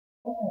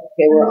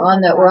Okay, we're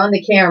on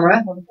the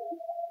camera.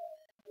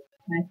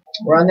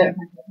 We're on the.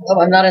 Oh,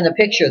 I'm not in the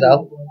picture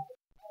though.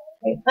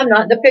 I'm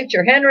not in the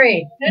picture.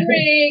 Henry,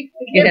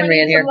 get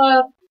Henry in here.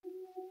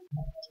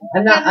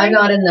 I'm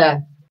not in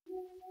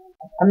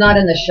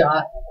the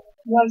shot.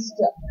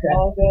 Okay.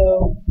 I'll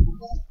go.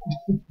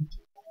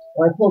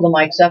 Want to pull the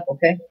mics up,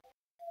 okay?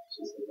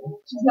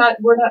 She's not.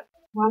 We're not.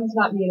 Mom's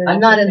not me. I'm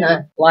not in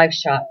the live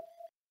shot.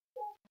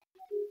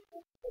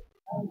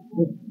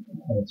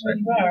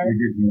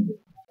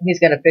 He's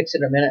gonna fix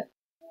it in a minute.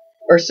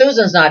 Or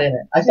Susan's not in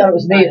it. I thought it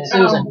was me. It's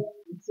Susan. Oh,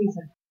 it's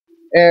Susan.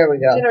 There we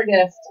go. She's our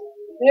guest.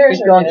 There's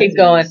keep going. Keep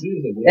going.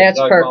 That's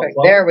perfect.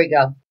 There we go.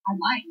 I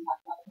might talk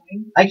about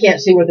it. I can't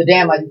see worth a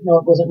damn. I didn't know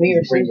it wasn't me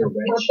or Susan. Bring your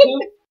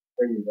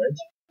wrench.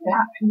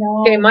 Yeah,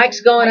 no. Okay,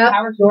 mic's going up.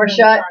 Door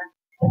shut.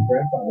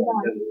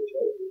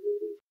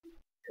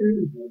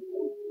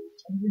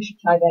 We should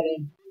tie that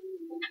in.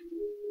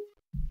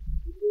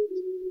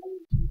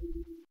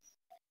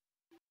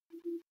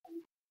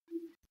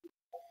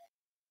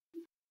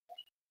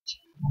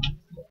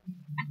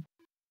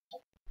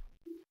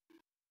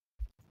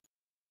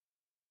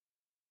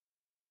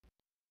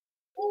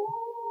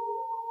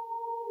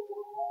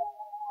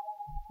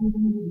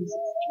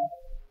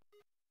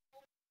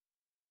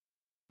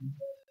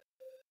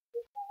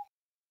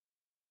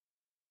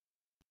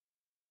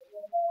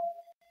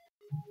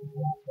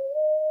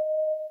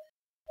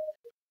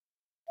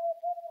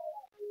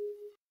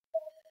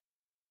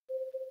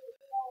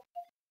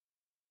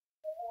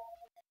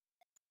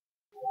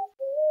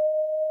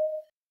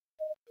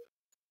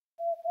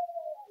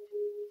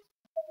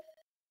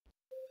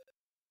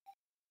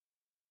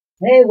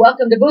 Hey,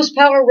 welcome to Boost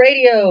Power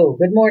Radio.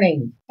 Good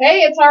morning.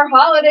 Hey, it's our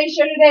holiday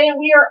show today, and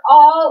we are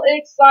all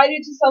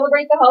excited to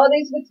celebrate the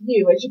holidays with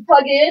you. As you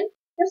plug in,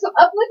 there's some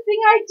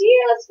uplifting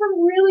ideas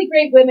from really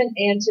great women,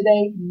 and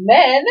today,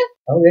 men.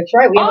 Oh, that's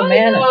right. We have a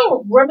man.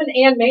 Woman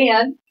and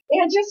man.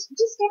 And just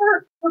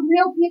discover from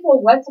real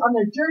people what's on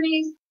their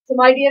journeys,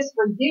 some ideas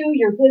for you,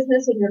 your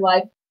business, and your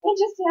life, and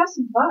just to have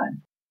some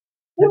fun.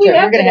 That's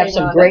right. We're going to have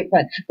some great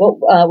fun. Well,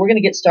 we're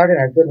going to get started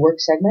our good work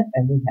segment,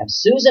 and we have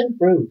Susan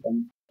Prue,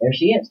 and there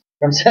she is,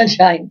 from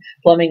Sunshine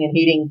Plumbing,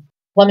 Heating,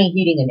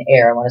 and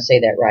Air. I want to say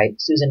that right.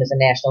 Susan is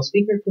a national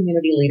speaker,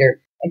 community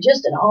leader, and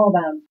just an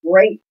all-around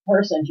great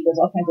person. She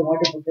does all kinds of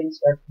wonderful things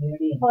for our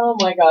community.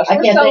 Oh, my gosh. I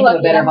can't think of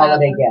a better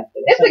holiday gift.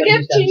 It's a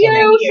gift to you,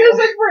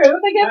 Susan Prue.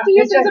 It's a gift to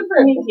you, Susan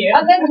Prue. Thank you.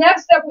 And then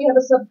next up, we have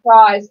a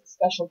surprise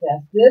special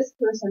guest. This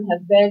person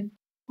has been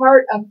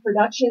part of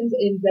productions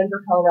in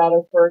Denver,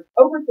 Colorado for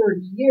over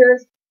 30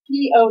 years.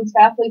 He owns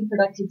Fathlane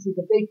Productions. He's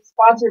a big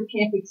sponsored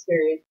camp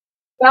experience.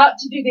 About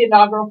to do the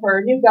inaugural for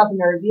our new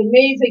governor, the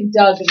amazing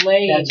Doug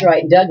Lane. That's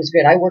right. Doug is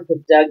great. I worked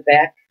with Doug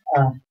back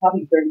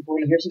probably 30,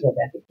 40 years ago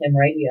back at Kim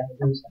Radio.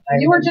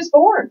 You were just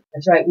born.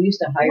 That's right. We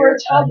used to hire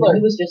him. He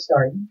was just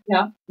starting.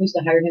 Yeah. We used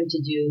to hire him to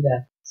do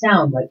the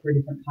sound, like for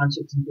different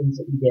concerts and things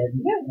that we did,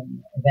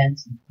 and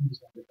events, and he was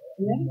wonderful.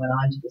 Yeah. And he went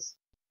on to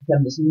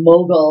become this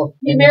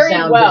mogul. He married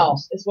well,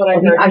 is what I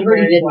heard. I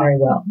heard he did marry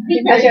well.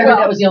 Actually, I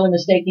heard that was the only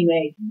mistake he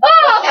made.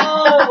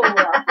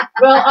 Oh!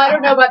 Well, I don't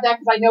know about that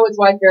because I know his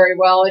wife very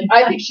well, and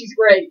I think she's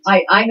great.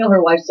 I know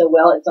her wife so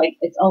well. It's like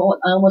I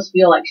almost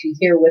feel like she's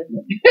here with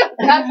me.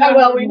 That's how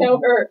well we know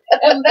her.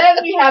 And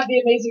then we have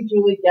the amazing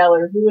Julie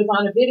Geller, who is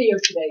on a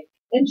video today.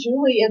 And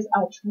Julie is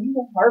trained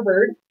at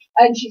Harvard,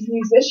 and she's a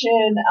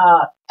musician,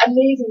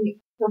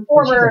 amazing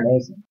performer,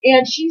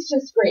 and she's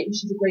just great. And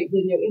she's a great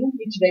video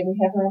interview today. We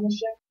have her on the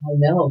show. I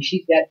know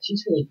she's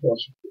really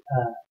cool.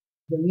 Her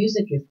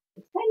music is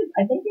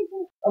I think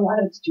a lot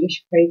of it's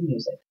Jewish praise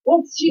music.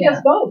 Well, she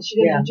does both.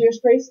 She does Jewish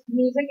praise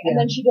music, and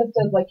then she just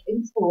does like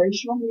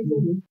inspirational music.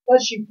 Mm-hmm.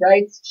 But she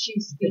writes, she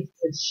speaks,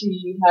 and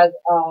she has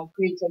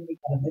creativity.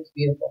 It's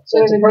beautiful. So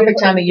it's a perfect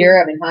time of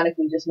year. I mean, Hanukkah,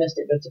 we just missed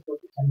it, but it's a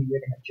perfect time of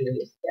year to have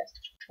Julie as a guest.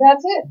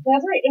 That's it.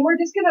 That's right. And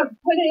we're just going to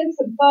put in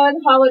some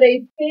fun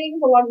holiday things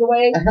along the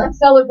way,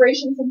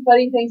 celebrations, some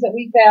funny things that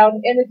we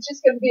found, and it's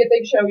just going to be a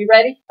big show. You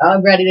ready?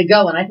 I'm ready to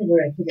go, and I think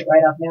we're going to kick it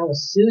right off now with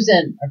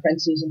Susan, our friend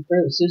Susan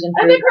Prue.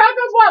 And the crowd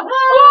goes wild.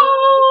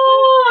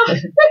 Oh!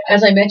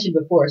 As I mentioned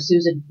before,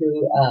 Susan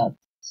Prue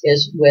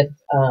is with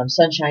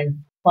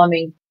Sunshine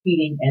Plumbing,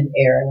 Heating, and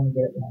Air. I want to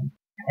get it right.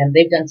 And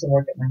they've done some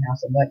work at my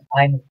house, and what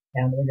I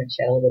found, we're going to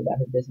chat a little bit about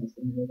her business,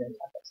 and we're going to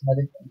talk about some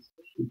other things.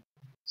 She's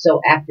so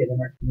active in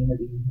our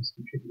community and has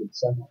contributed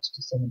so much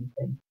to so many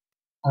things.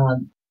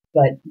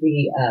 But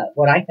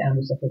what I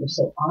found was that they were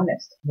so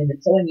honest. I mean,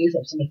 it's so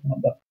unusual if somebody come up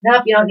and go,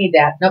 nope, you don't need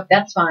that. Nope,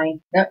 that's fine.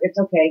 Nope, it's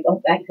okay.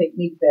 Go back,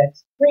 need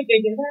fixed. Wait,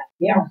 they do that?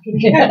 Yeah.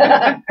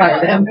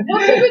 Fire them.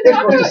 Well, so they're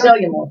supposed to sell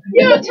you more.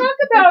 Yeah, talk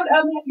about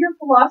your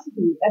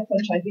philosophy at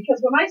Sunshine,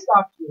 because when I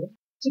stalked you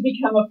to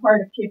become a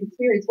part of Camp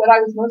Experience, what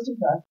I was most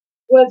impressed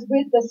was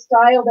with the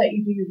style that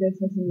you do your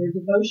business and your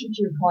devotion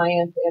to your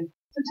clients. And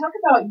so talk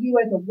about you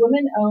as a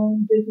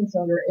woman-owned business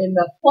owner in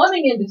the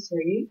plumbing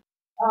industry.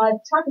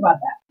 Talk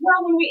about that.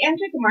 Well, when we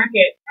entered the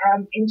market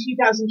in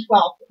 2012,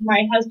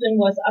 my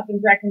husband was up in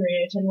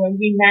Breckenridge, and when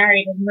we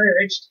married and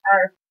merged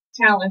our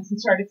talents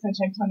and started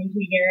Sunshine Plumbing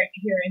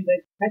here in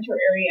the metro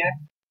area,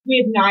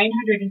 We have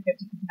 950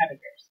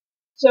 competitors.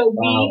 So Wow.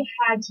 we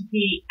had to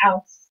be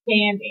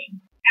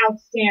outstanding,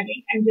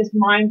 and just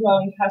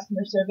mind-blowing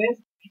customer service.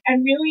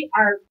 And really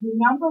our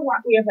number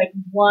one, we have like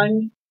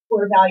one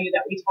core value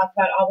that we talk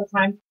about all the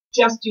time,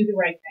 just do the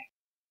right thing.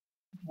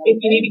 Okay. If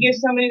you need to give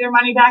somebody their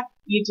money back,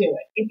 you do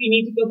it. If you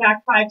need to go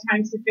back 5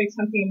 times to fix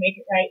something and make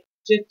it right,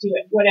 just do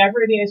it.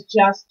 Whatever it is,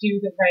 just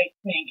do the right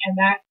thing. And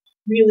that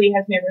really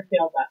has never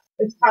failed us.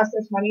 It's cost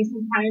us money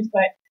sometimes,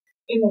 but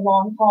in the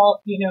long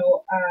haul,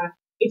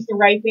 it's the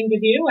right thing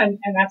to do, and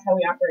that's how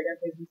we operate our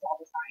business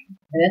all the time.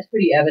 And that's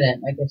pretty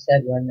evident. Like I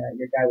said, when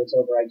your guy was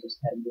over, I just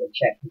had him do a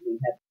check because we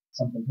had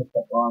something hooked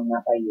up wrong,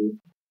 not by you,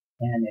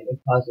 and it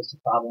caused us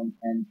a problem.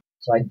 And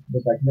so I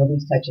was like,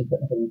 nobody's touching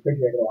putting up a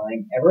refrigerator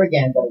line ever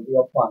again, but a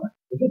real plumber.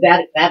 Because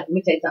that let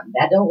me tell you something,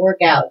 that don't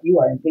work out. You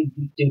are in big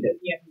deep doo-doo.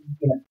 Yeah.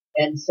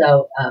 And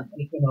so when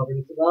he came over,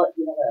 he said, well,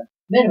 you have a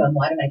minimum.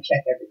 Why don't I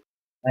check everything?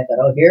 I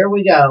thought, oh, here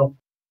we go.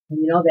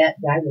 And that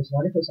guy was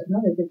wonderful. He said,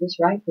 no, they did this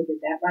right. They did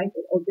that right.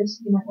 Oh,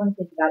 this you might want to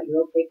think about.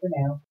 You're okay for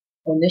now.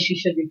 Oh, and this you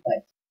should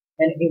replace.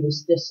 And it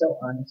was just so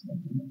honest.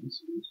 And it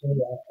was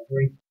really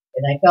very,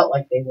 and I felt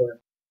like they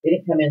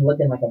didn't come in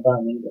looking like a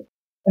bum either.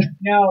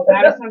 No,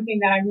 that is something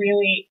that I'm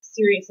really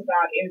serious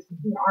about is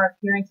our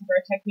appearance of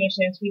our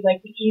technicians. We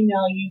like to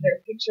email you their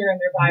picture and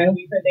their bio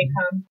before they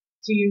come,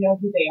 so you know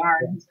who they are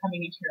and who's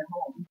coming into your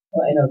home.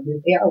 Well, I know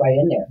they are right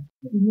in there.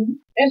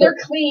 Mm-hmm. And they're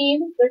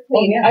clean. They're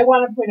clean. Oh, yeah. I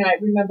want to point out,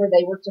 remember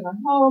they worked in our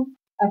home.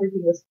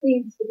 Everything was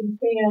clean, sticking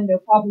fan, no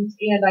problems.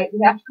 And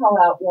we have to call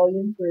out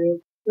William for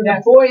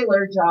the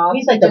boiler job.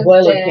 He's like the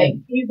boiler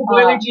king. He's the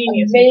boiler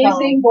genius.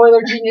 Amazing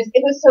boiler genius.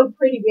 It was so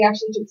pretty. We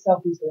actually took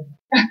selfies with him.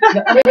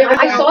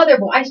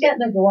 I sat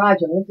in the garage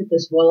and looked at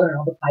this boiler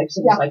and all the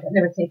pipes and was like, I've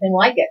never seen anything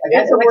like it. Like,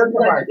 it's a work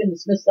of art. In the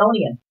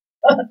Smithsonian.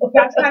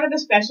 That's kind of the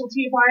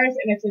specialty of ours,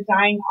 and it's a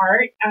dying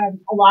art.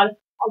 A lot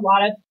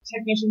of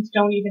technicians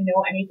don't even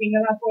know anything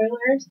about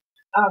boilers.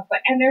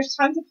 And there's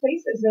tons of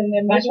places in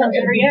the metro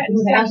area in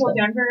central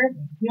Denver,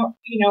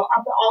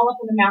 all up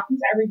in the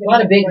mountains, everybody. A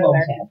lot of big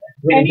homes have that.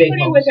 Really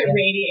Anybody with a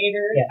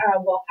radiator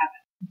will have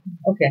it.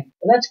 Okay,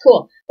 well that's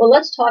cool. Well,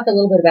 let's talk a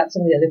little bit about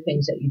some of the other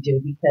things that you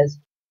do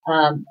because,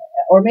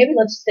 or maybe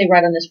let's stay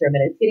right on this for a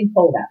minute. It's getting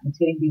cold out. It's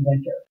getting to be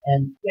winter,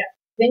 and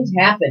things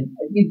happen.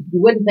 You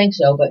wouldn't think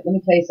so, but let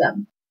me tell you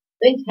something.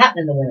 Things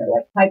happen in the winter,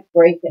 like pipes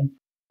break and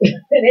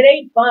it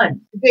ain't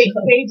fun. They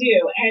do.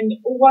 And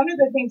one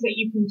of the things that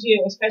you can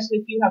do,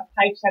 especially if you have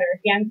pipes that are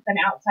against an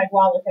outside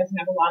wall that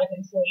doesn't have a lot of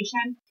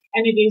insulation,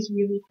 and it is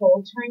really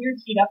cold, turn your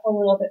heat up a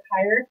little bit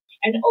higher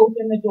and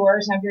open the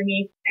doors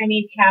underneath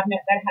any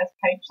cabinet that has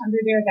pipes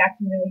under there. That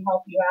can really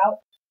help you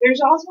out.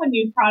 There's also a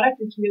new product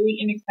that's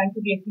really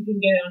inexpensive if you can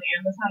get it on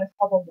Amazon. It's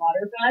called a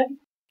water bug.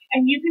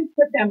 And you can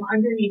put them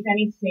underneath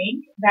any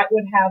sink that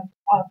would have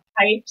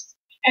pipes,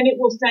 and it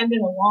will send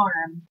an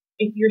alarm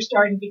if you're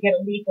starting to get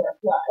a leak or a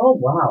flood. Oh,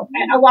 wow.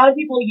 And a lot of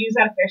people use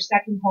that if they're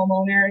second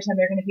homeowners and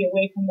they're going to be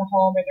away from the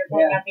home or they're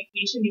going on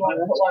vacation. You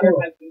want to put water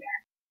bugs in there.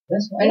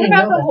 What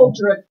about the whole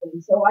drip thing?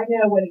 So I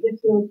know when it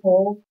gets really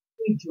cold,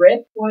 we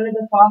drip one of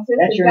the faucets.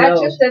 That's is that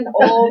nose. just an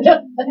old,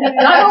 not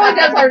only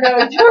does our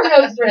nose, your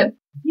nose drip.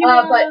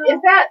 But is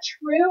that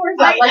true or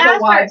is that like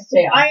a wives'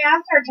 tale? I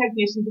asked our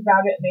technicians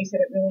about it and they said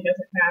it really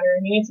doesn't matter.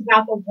 I mean, it's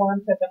about the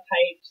warmth of the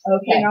pipes.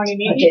 Okay. You know what I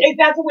mean? Okay.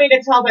 That's a way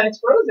to tell that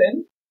it's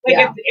frozen. Like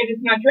if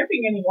it's not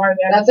dripping anymore,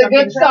 then that's a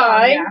good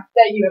sign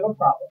that you have a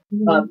problem.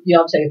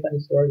 I'll tell you a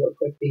funny story real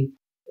quick.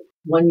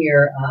 One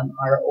year,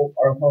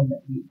 our home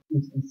that we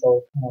recently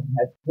sold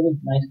had really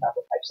nice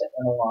copper pipes that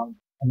went along,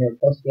 and they were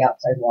close to the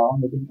outside wall,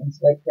 and they didn't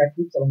insulate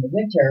correctly. So in the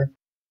winter,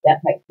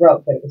 that pipe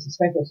broke, but it was a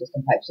sprinkler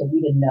system pipe, so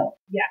we didn't know.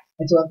 Yeah.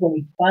 And so when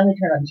we finally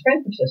turned on the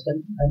sprinkler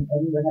system, and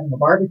we were having a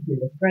barbecue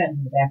with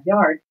friends in the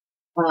backyard,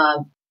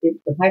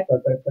 the pipe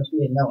broke, but of course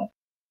we didn't know it.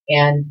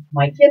 And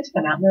my kids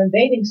come out and they're in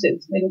bathing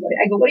suits. And I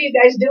go, what are you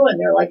guys doing?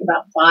 They're like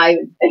about 5.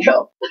 And they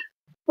go,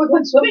 we're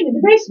going swimming in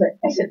the basement.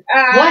 I said,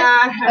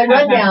 what? I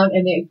run down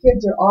and the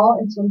kids are all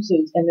in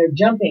swimsuits and they're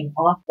jumping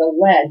off the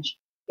ledge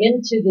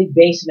into the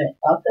basement,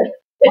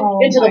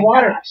 into the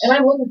water. Gosh. And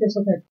I'm looking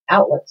at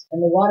outlets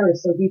and the water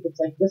is so deep, it's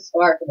like this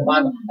far from the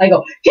bottom. I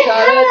go,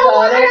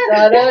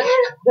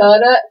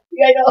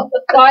 I know.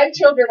 5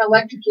 children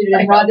electrocuted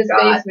in Rhonda's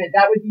basement.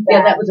 That would be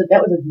bad. Yeah, that was a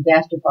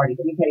disaster party.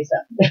 Let me tell you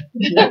something.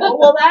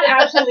 Well, that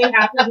actually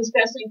happens,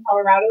 especially in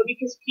Colorado,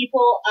 because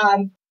people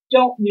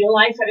don't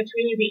realize that it's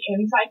really the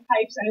inside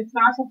pipes, and it's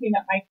not something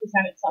that might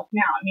present itself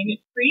now. I mean,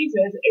 it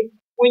freezes.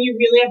 When you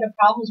really have the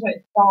problems when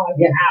it thaws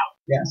out.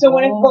 Yeah. So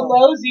when it's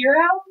below 0,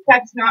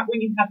 that's not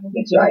when you have the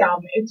leaking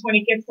problem. It's when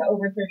it gets to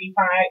over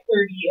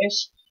 30-ish,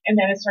 and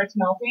then it starts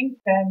melting,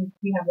 then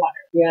you have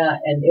water. Yeah,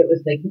 and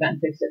they came out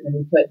and fixed it, and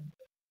then we put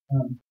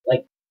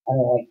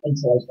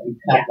insulation that we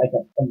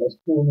cut from those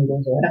pool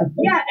noodles around.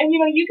 Yeah, and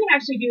you can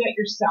actually do that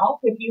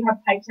yourself. If you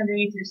have pipes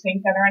underneath your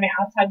sink that are on an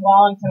outside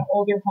wall and it's an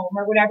older home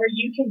or whatever,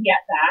 you can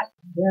get that.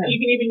 Yeah. You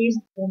can even use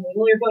the pool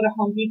noodle or go to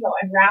Home Depot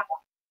and wrap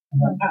them.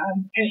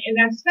 And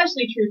that's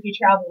especially true if you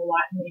travel a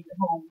lot and leave your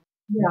home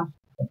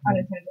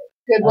unattended.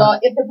 Good. Well,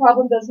 if the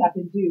problem does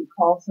happen, do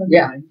call someone.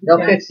 Yeah,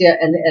 they'll fix it,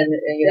 and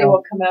you they know,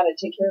 will come out and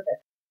take care of it.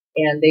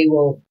 and they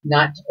will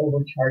not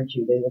overcharge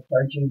you. They will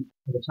charge you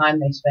for the time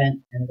they spent,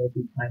 and it'll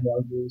be time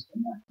well used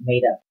and not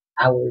made up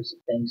hours of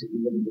things that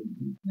you really didn't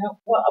need. No.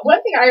 Well,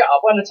 one thing I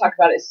want to talk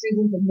about is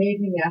Susan's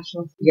amazing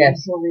national speaking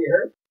Yes.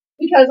 career.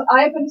 Because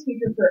I've been a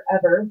speaker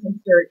forever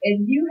since dirt,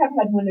 and you have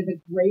had one of the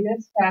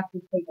greatest,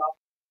 fastest takeoffs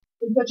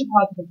in such a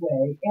positive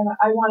way. And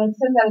I want to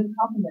send that as a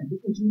compliment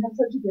because you have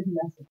such a good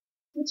message.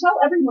 So tell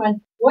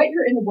everyone what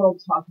you're in the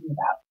world talking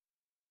about.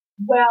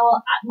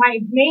 Well, my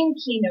main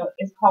keynote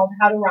is called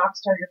How to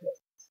Rockstar Your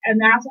Business.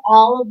 And that's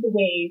all of the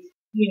ways,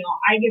 you know,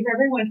 I give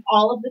everyone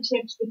all of the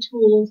tips, the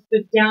tools,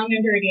 the down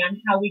and dirty on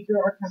how we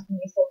grow our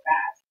company so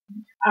fast.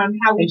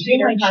 How we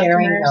treat our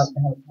sharing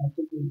customers. how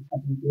to do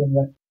something doing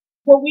what.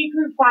 Well, we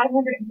grew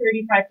 535%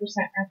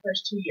 in our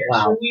first 2 years.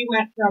 Wow. So we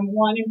went from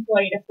 1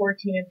 employee to 14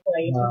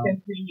 employees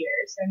within 3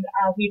 years. And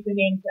we've been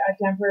named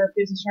Denver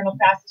Business Journal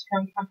fastest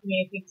growing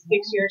company, I think 6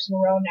 years in a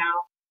row now.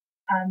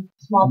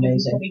 Small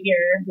Business of the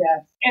Year.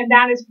 Yes. And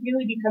that is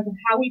really because of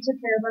how we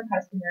took care of our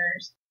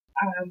customers,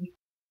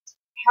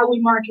 how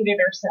we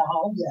marketed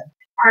ourselves,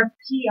 our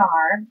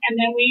PR, and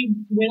then we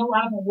win a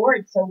lot of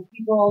awards so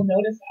people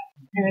notice us.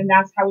 And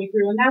that's how we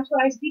grew. And that's what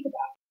I speak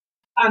about.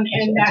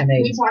 And that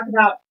we talk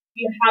about,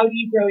 you know, how do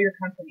you grow your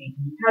company?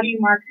 How do you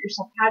market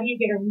yourself? How do you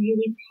get a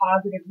really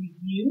positive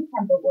review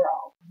from the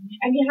world?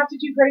 And you have to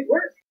do great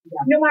work,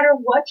 no matter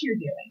what you're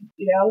doing,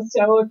 you know.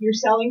 So if you're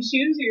selling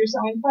shoes or you're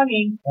selling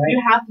plumbing, you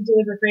have to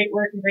deliver great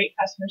work and great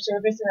customer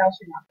service or else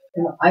you're not going to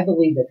grow. I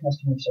believe that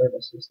customer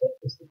service is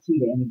the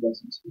key to any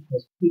business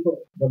because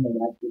people, when they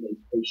like you,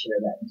 they share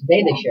that. And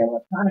today they share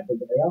electronically,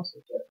 but they also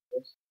share it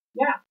first.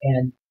 Yeah.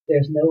 And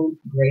there's no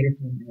greater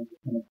thing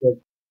than a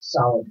good,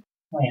 solid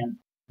plan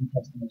in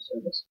customer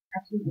service.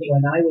 Absolutely.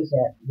 When I was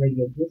at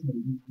Radio Disney,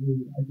 we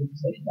grew our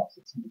business station about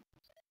 600%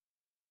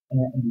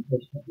 in the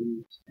first couple of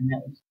years, and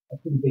that was a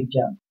pretty big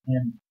jump.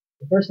 And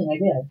the first thing I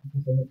did,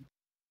 because they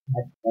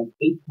had like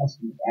 8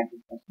 customers,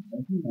 active customers,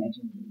 I can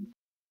imagine.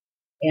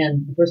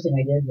 And the first thing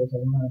I did was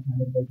I went on a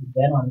kind of who'd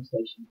been on the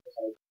station because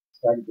I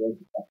started there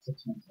about 6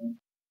 months in,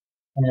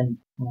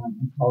 and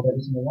called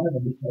every single one of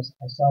them because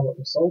I saw what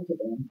was sold to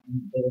them,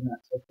 and they were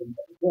not sold things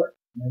that would work.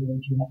 In other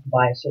words, you have to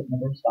buy a certain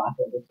number of stock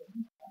over a certain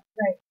amount of time.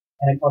 Right.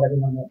 And I called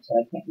everyone up, so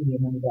I can't give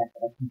you your money back,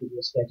 but I can give you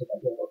a schedule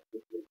that will work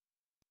with you.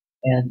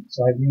 And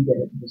so I redid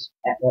it and just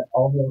let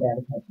all the old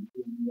advertisements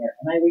be in the air.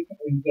 And I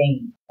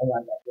regained a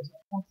lot of that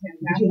business. But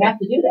you have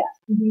to do that.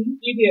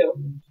 Mm-hmm. You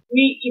do.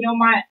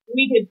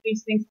 We did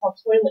these things called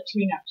toilet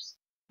tune-ups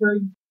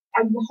for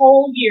a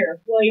whole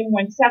year. William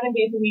went 7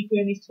 days a week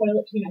doing these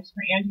toilet tune-ups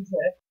for Angie's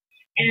List,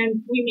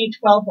 and we made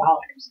 $12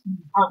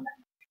 on them.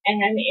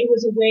 And it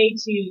was a way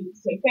to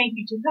say thank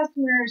you to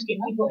customers,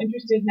 get people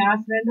interested in us,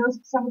 and then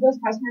some of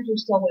those customers are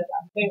still with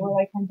us. They were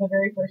like from the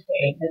very first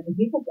day. And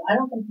people, I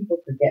don't think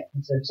people forget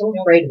because they're so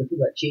afraid of the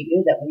people that cheat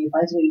you that when you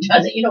find somebody who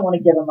does it, you don't want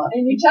to give them up.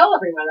 And you tell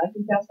everyone. I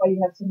think that's why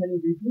you have so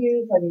many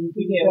reviews. I mean,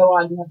 you go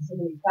on, you have so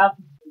many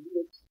thousands of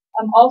reviews.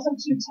 Also,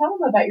 to tell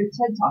them about your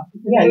TED Talk.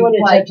 Yeah, you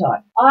did TED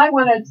Talk. I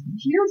want to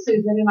hear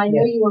Susan, and I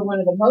know you were one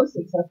of the most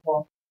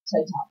successful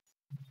TED Talks.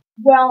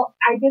 Well,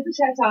 I did the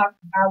TED Talk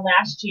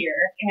last year,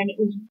 and it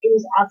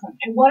was awesome.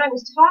 And what I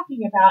was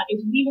talking about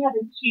is we have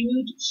a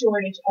huge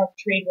shortage of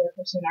trade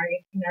workers in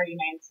our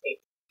United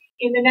States.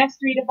 In the next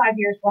 3 to 5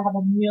 years, we'll have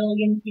 1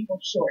 million people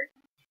short.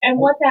 And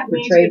what that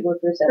means trade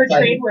workers,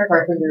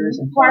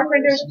 carpenters,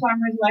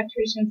 plumbers,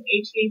 electricians,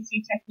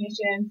 HVAC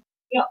technicians.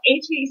 You know,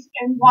 HVAC,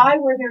 and why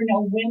were there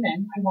no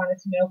women? I wanted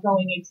to know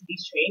going into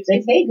these trades.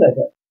 They pay good.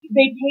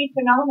 They pay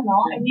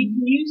phenomenal, and you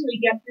can usually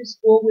get through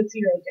school with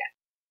 0 debt.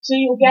 So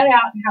you'll get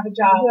out and have a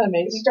job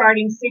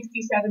starting $60,000,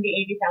 $70,000,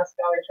 $80,000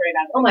 right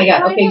out of Oh my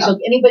God. Okay, so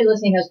anybody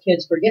listening has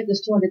kids, forget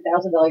this $200,000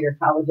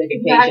 college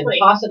education,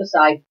 toss it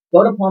aside,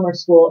 go to plumber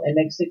school and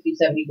make 60,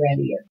 70 grand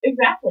a year.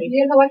 Exactly.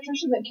 The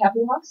electrician that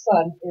Kathy Hawk's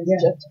son is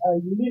just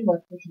a union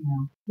electrician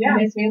now. Yeah.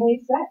 And his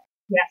family is set.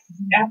 Yes,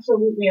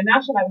 absolutely. And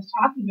that's what I was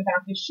talking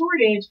about, the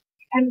shortage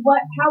and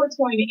how it's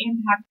going to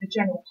impact the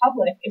general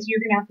public is you're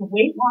going to have to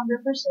wait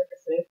longer for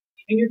services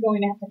and you're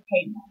going to have to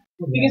pay more.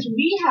 Mm-hmm. Because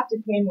we have to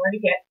pay more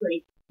to get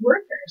great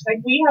workers.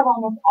 Like we have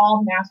almost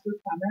all master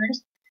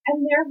plumbers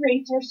and their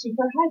rates are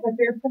super high, but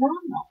they're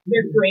phenomenal.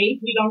 They're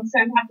great. We don't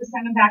have to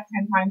send them back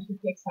 10 times to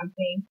fix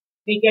something.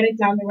 They get it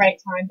done the right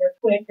time. They're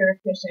quick. They're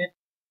efficient.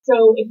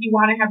 So if you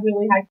want to have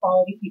really high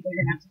quality people,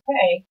 you're going to have to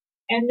pay.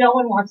 And no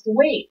one wants to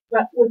wait.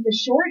 But with the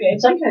shortage,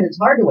 sometimes it's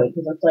hard to wait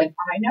because it's like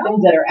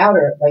things that are out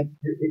are like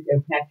it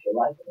impacts your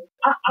life.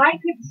 I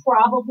could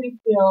probably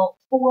fill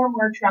 4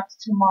 more trucks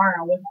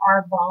tomorrow with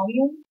our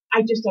volume.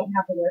 I just don't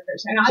have the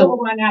workers, and I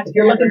will run out. If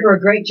you're looking for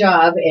a great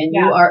job and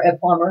you are a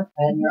plumber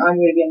and you're on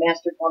your way to be a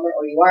master plumber,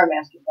 or you are a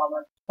master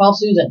plumber, call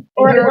Susan.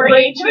 Or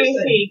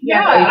HVAC.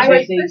 Yeah, I'm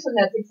a person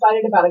that's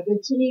excited about a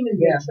good team and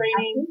good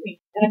training.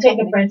 And you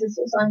take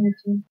apprentices on your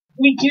team.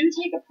 We do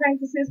take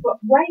apprentices, but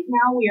right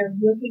now we are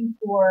looking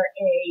for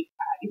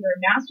either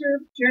a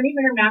master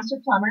journeyman or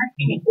master plumber,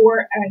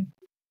 or an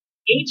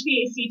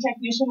HVAC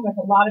technician with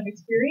a lot of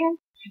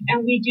experience.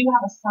 And we do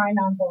have a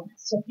sign-on bonus.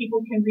 So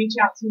people can reach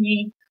out to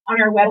me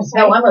on our website.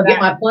 No, I'm going to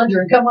get my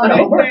plunger and come on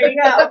over. There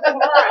you go.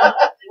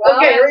 Well,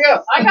 okay, here we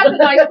go. I got the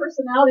nice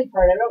personality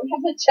part. I don't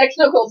have the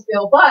technical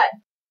skill, but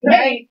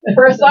hey,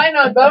 for a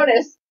sign-on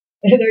bonus,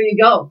 There you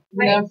go.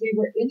 you know, if we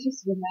were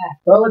interested in that.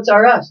 Well, it's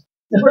our us.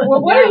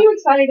 Well, what are you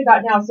excited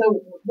about now?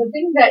 So the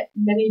thing that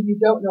many of you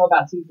don't know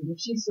about Susan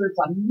is she serves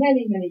on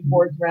many, many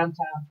boards around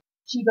town.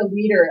 She's a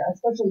leader,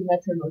 especially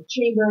Metro North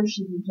Chamber.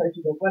 She's in charge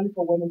of the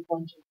Wonderful Women's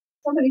Luncheon.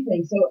 So many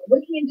things. So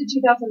looking into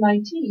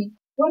 2019,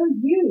 what are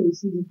you,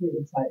 Susan,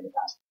 really excited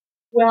about?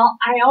 Well,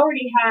 I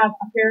already have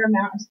a fair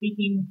amount of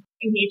speaking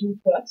engagements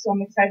booked, so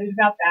I'm excited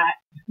about that.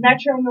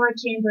 Metro North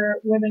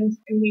Chamber Women's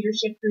and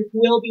Leadership Group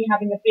will be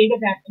having a big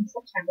event in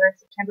September,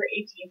 September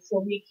 18th, so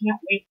we can't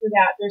wait for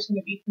that. There's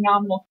going to be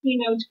phenomenal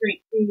keynotes,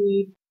 great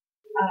food.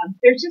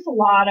 There's just a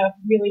lot of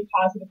really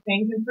positive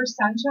things. And for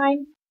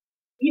Sunshine,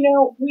 you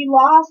know, we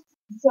lost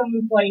some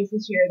employees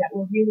this year that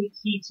were really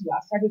key to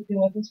us. I've been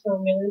with us for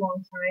a really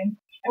long time.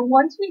 And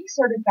once we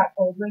sort of got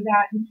over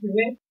that and through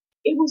it,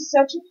 it was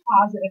such a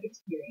positive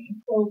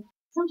experience. So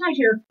sometimes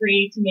you're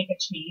afraid to make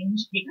a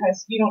change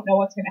because you don't know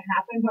what's going to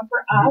happen. But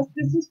for us,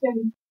 this has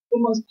been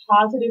the most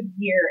positive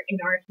year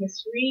in our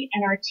history,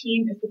 and our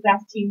team is the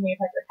best team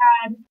we've ever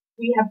had.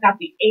 We have got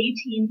the A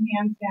team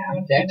hands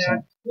down,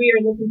 and we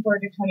are looking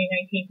forward to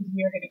 2019 because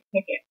we are going to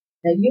kick it.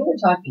 Now, you were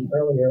talking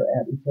earlier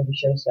before the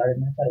show started,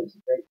 and I thought it was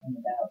a great thing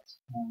about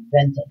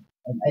venting.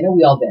 And I know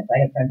we all vent.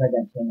 I have friends I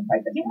vent to, and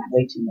I vent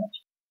way too much.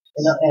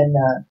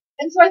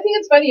 And so I think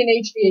it's funny in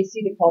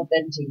HVAC to call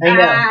venting. I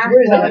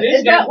know.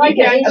 It's not like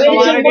it's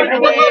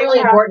really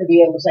important to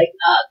be able to say,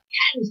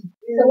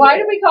 So why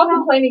do we call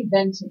complaining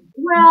venting?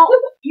 Well,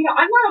 you know,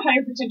 I'm not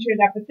 100% sure of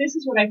that, but this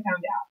is what I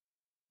found out.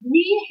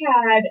 We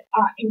had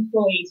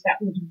employees that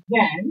would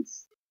vent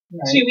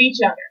to each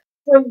other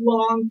for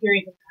long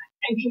periods of time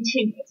and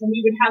continuous. And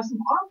we would have some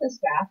office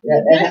staff who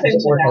would listen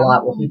to them. A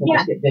lot where people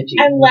just get bitchy.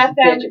 And let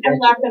them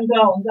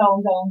go and go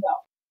and go and go.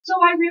 So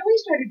I really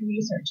started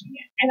researching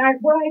it, and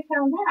what I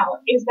found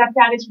out is that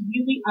is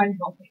really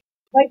unhealthy.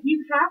 Like,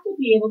 you have to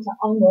be able to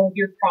unload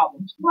your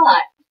problems,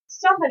 but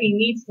somebody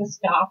needs to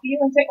stop you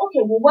and say,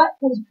 okay, well, what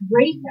was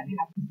great that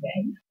happened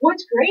today?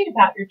 What's great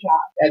about your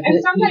job? And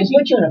sometimes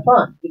put you in a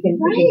funk. It can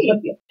flip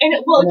you. And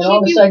it will keep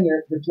all of a sudden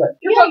you're flipped.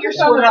 You're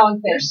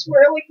swirling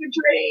the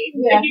drain.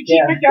 And you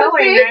keep it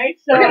going, right?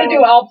 So we're going to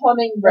do all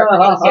plumbing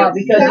references.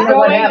 Because you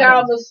know what happens.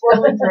 Down the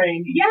swirling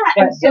drain.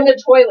 And in the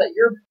toilet.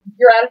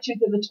 Your attitude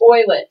to the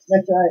toilet.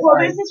 That's right. Well,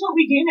 this is what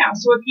we do now.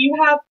 So if you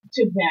have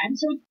to vent,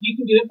 so you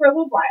can do it for a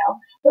little while,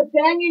 but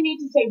then you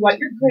need to say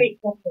what you're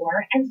grateful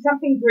for and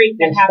something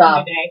great that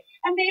happened today.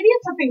 And maybe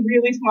it's something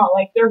really small,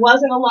 like there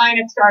wasn't a line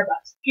at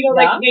Starbucks. You know,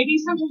 like maybe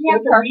sometimes you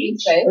have to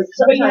reach,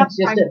 but you have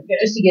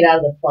just to get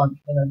out of the funk,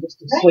 you know, just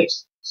to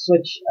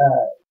switch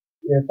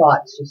your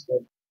thoughts, just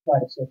to try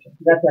to switch them.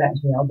 That's what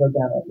happens to me. I'll go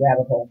down a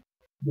rabbit hole.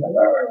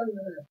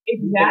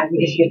 Exactly.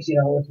 It just gets, you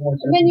know, with more.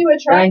 And then you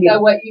attract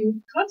what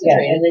you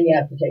concentrate. And then you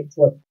have to take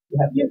flip. You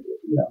have to,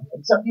 you know,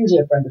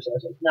 usually a friend or so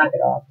says, knock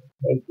it off.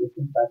 Hey, you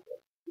think about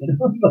it. You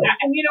know,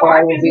 and you know,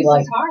 our business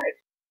is hard.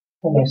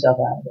 Pull myself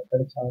out of it, but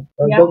it's hard.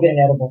 Or go get an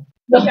edible.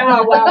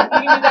 Yeah, well,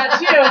 you do that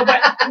too,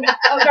 but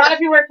not if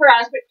you work for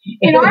us. But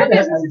in our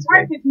business, it's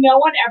hard because no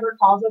one ever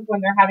calls us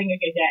when they're having a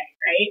good day,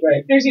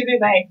 right? There's either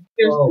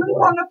there's poop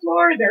on the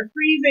floor, they're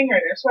freezing, or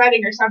they're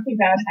sweating, or something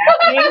bad's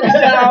happening.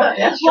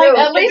 So,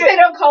 at least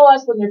they don't call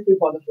us when there's poop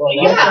on the floor.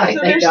 Yeah,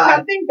 so there's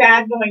something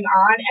bad going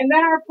on, and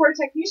then our poor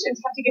technicians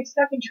have to get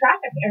stuck in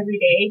traffic every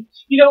day.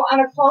 You know,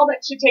 on a call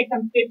that should take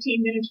them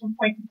 15 minutes from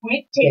point to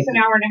point, takes an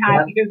hour and a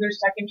half because they're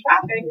stuck in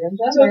traffic.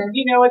 So,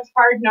 you know, it's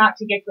hard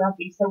not to get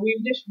grumpy. So we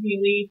just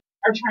really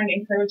are trying to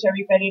encourage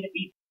everybody to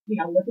be, you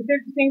know, look at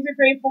the things they're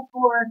grateful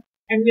for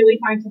and really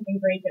find something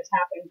great that's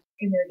happened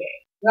in their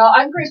day. Well,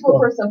 I'm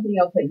grateful for something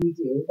else that you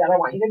do that I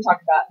want you to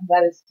talk about, and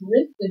that is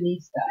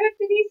Thriftinista.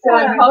 Thriftinista. So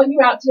I'm calling you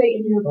out today,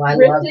 and you're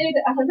thrifted,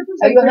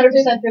 100%. Are you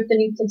 100%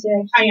 Thriftinista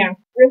today? I am.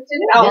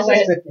 Thrifted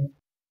always.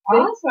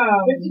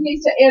 Awesome.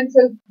 Thriftinista, and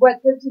so what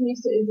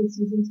Thriftinista is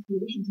Susan's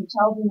creation, so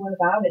tell everyone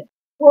about it.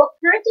 Well,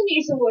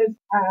 Thriftinista was,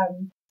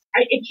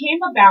 it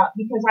came about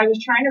because I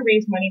was trying to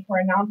raise money for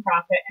a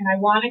nonprofit, and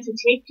I wanted to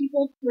take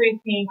people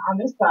thrifting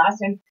on this bus,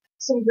 and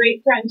some great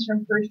friends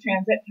from First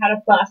Transit had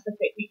a bus that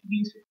we could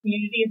use for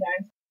community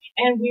events,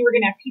 and we were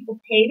going to have people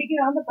pay to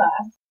get on the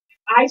bus.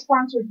 I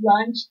sponsored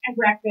lunch and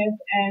breakfast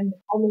and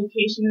a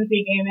location in the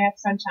big AMF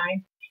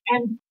Sunshine,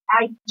 and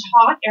I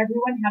taught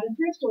everyone how to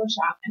thrift store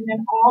shop, and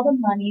then all the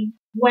money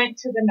went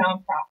to the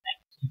nonprofit.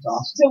 That's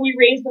awesome. So we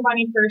raised the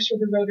money first for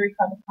the Rotary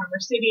Club of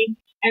Commerce City,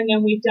 and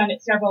then we've done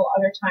it several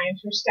other times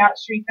for Stout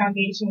Street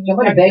Foundation. I'm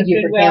going to beg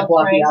you for Camp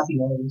Wapi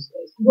one of these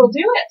days. We'll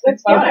do it.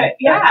 Let's do it.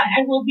 Yeah,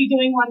 and we'll be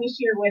doing one this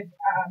year with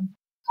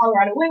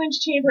Colorado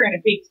Women's Chamber and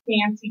a big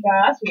fancy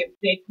bus. We have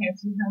a big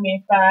fancy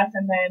mermaid bus,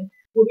 and then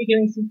we'll be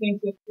doing some things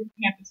with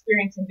Camp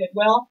Experience and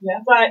Goodwill. Yeah.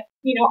 But,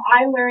 you know,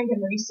 I learned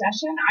in the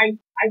recession, I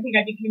think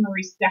I became a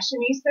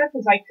recessionista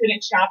because I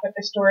couldn't shop at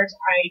the stores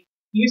I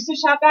used to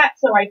shop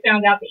at, so I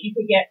found out that you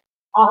could get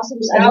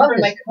awesome stuff for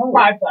like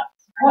 $5.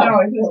 I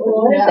know, it was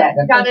cool. What is that?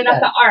 Got it at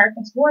the Arc.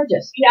 It's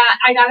gorgeous. Yeah,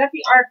 I got it at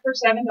the Arc for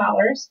 $7.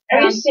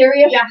 Are you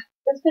serious? Yeah.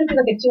 That's going to be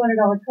like a $200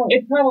 coat.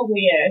 It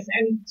probably is,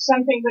 and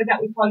some things like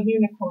that we call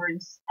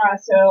unicorns.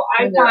 So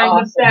I And they're find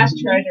awesome. the best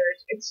treasures.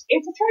 It's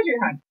a treasure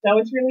hunt, so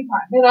it's really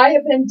fun. And I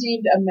have been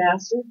deemed a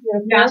master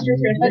thrifter, Master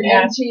thrifter, an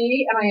yes.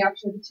 MT, and I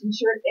actually have a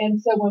t-shirt.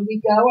 And so when we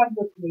go on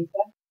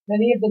Thrift-Lisa,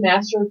 many of the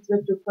master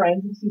thrifter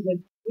friends of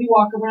Susan, we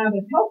walk around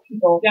and help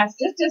people. Yes.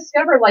 Just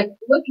discover, like,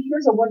 look,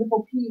 here's a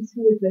wonderful piece.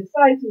 Who is this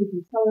size? Who is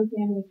this color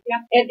family? Yeah.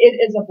 And it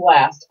is a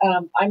blast.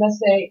 I must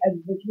say,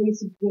 in the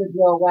case of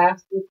Goodwill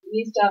last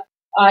Thrift-Lisa,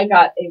 I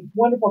got a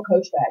wonderful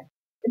Coach bag.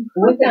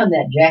 We found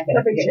that jacket.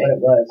 I forget what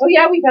it was. Oh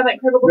yeah, we found that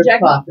incredible Rip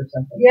jacket. Off or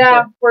something.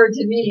 Yeah, for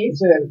Denise. Is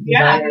there a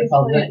designer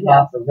called Rip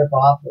Off or Rip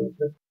Off or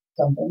Rip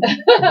something?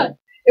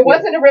 It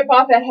wasn't a rip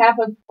off at half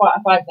of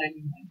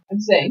 $5.99.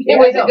 I'm saying it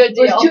was a good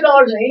deal. It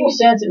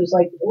was $2.80. It was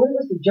like, what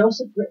was the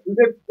Joseph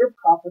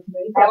Ripkoff or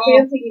something?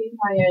 Fancy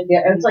high end.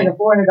 Yeah, it's like a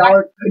 $400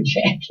 good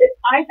jacket.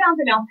 I found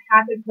an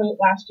alpaca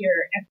coat last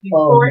year at the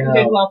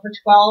Goodwill for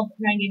 $12.99.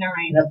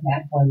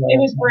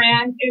 It was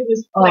brand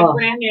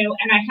new,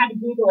 and I had to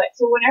Google it.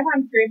 So whenever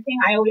I'm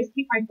thrifting, I always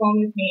keep my phone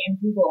with me and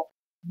Google.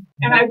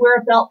 And I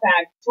wear a belt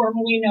bag,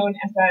 formerly known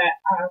as a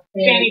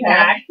fanny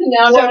pack.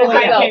 Now known as a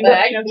belt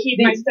bag. Keep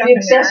my stuff the in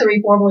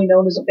accessory formerly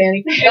known as a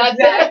fanny pack.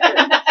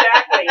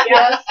 Exactly.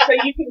 Yes. So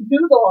you can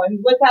Google and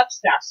look up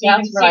stuff so you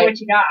can see what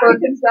you got.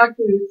 Birkenstock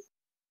boots,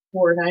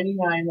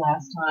 $4.99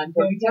 last time.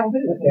 Birkenstock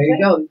boots. There you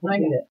go. You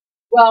can get it.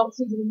 Well,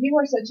 Susan, you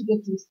are such a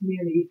gift to this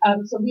community.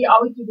 So we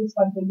always do this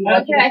fun thing. We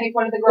like to take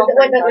one of the girls.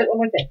 Wait, one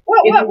more thing.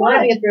 If you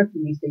want to be a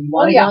thriftingista, you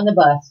want to go on the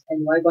bus,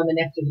 and you want to go on the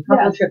next. There's a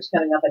couple of trips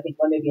coming up. I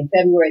think one maybe in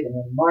February, then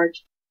one in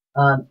March.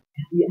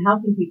 How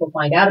can people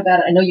find out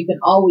about it? I know you can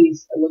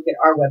always look at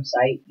our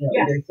website,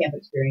 either Camp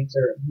Experience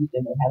or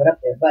Houston will have it up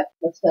there. But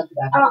let's talk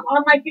about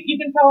it. You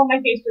can follow my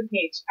Facebook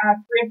page,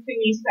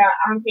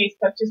 Thriftingista on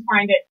Facebook. Just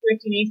find it,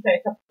 Thriftingista.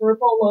 It's a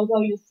purple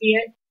logo. You'll see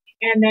it.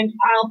 And then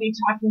I'll be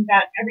talking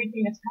about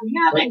everything that's coming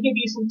up and give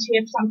you some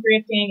tips on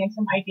thrifting and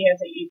some ideas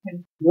that you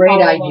can.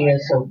 Great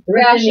ideas. So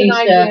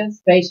Thriftingista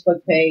Facebook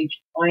page.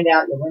 Find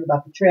out. You'll learn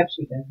about the trips.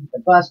 We're going to take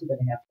the bus. We're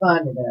going to have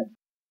fun. We're going to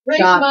raise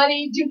shop.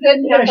 Money, do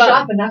good, and have fun.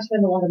 Shop and not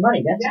spend a lot of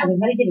money. That's how do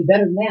you get any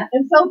better than that?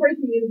 And celebrate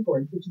the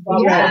unicorns, which is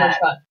always so much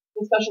fun.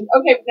 Especially.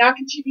 Okay, now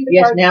can she do the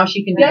cards? Yes, now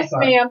she can do the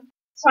cards. Yes, ma'am.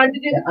 It's time to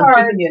do the I'm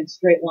cards. keeping you in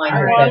straight line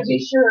here, I want to be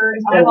sure.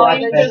 Does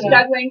Douglas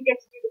get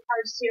to do the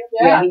cards too?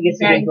 Yeah, he gets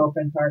to do a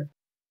girlfriend card.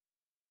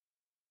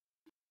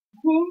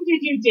 Whom did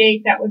you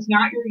date that was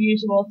not your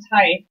usual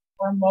type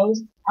or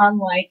most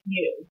unlike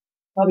you?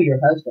 Probably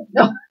your husband.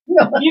 No.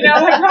 That's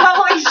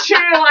probably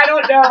true. I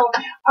don't know.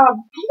 I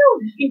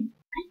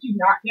do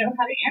not know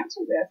how to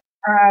answer this.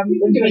 You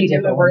can do a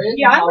do-over.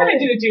 Yeah, I'm going to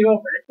do a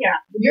do-over.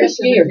 Yeah. You're a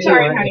skier too,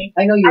 sorry, honey.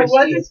 I know you're a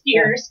skier. I was a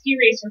skier, ski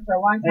racer for a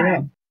long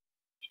time.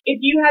 If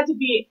you had to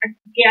be a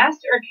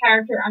guest or a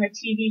character on a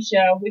TV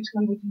show, which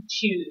one would you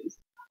choose?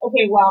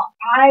 Okay, well,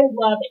 I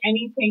love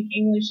anything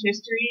English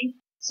history.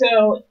 So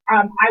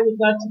I would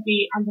love to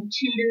be on the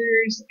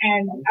Tudors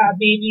and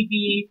maybe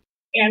be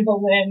Anne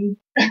Boleyn.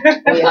 That'd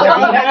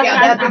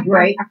be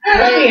great.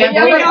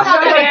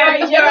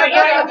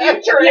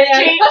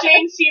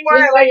 Jane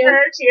Seymour, I like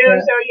her too. Yeah.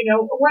 So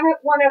one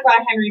of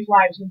Henry's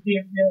wives would be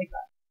really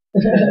fun.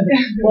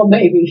 Well,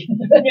 maybe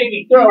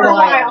for a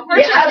while. For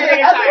a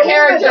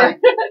character.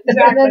 Exactly. And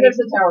then there's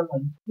the Tower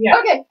one. Yeah.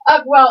 Okay.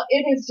 Well,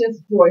 it is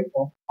just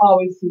joyful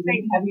always,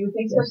 Susan, have you.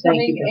 Thanks for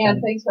coming,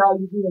 and thanks for all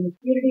you do in the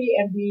community,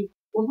 and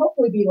we'll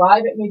hopefully be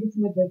live at maybe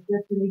some of the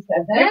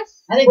Thriftingista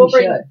events. I think we'll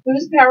bring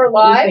Boost Power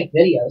live. Make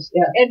videos,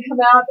 and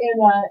come out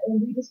and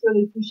we just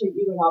really appreciate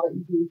you and all that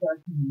you do with our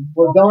community.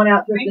 We're going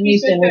out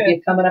Thriftingista with you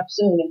coming up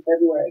soon in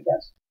February, I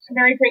guess.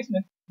 Merry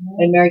Christmas.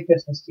 And Merry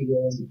Christmas to you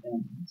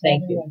and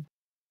thank you.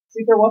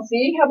 Super. We'll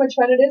see how much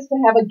fun it is to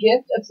have a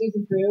gift of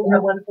Susan Drew,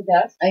 our wonderful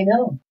guest. I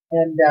know.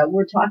 And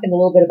we're talking a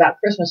little bit about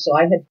Christmas, so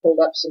I had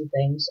pulled up some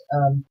things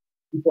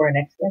before our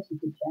next guest. We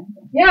could chat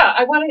about. Yeah,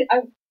 I want to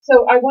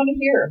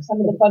hear some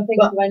of the fun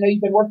things because I know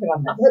you've been working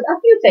on this. A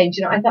few things,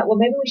 I thought,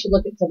 well, maybe we should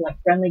look at some like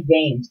friendly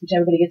games, which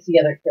everybody gets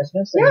together at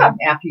Christmas. And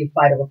after you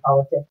fight over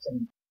politics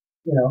and,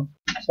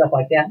 stuff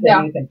like that.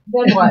 Then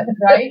what,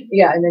 right?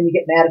 Yeah, and then you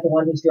get mad at the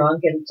one who's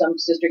drunk, and some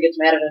sister gets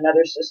mad at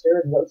another sister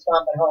and goes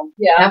stomping home.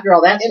 Yeah. After all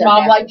that and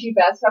stuff. Mom liked you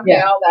best.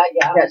 Okay, all that,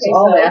 yeah. That's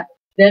all that.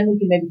 Then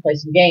we can maybe play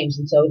some games.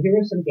 And so here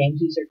are some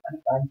games. These are kind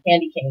of fun.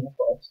 Candy cane, of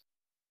course.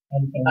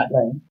 Candy cane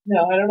playing.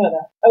 No, I don't know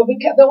that. Oh, the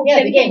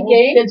candy cane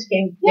game? Kids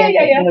game. Yeah.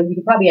 You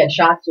could probably add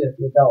shots to it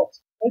for adults.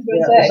 I was going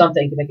to say. Or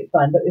something to make it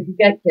fun. But if you've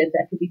got kids,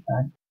 that could be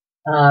fun.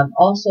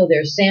 Also,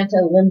 there's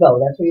Santa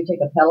Limbo. That's where you take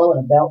a pillow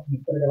and a belt and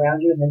you put it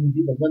around you, and then you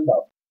do the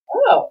limbo.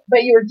 Oh,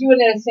 but you were doing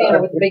it as Santa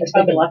with the big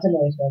tummy. Lots of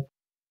noise, but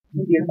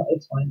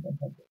it's fine. Good.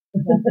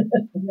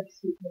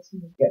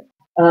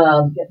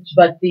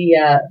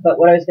 But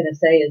what I was going to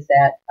say is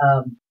that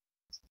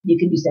you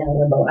can do Santa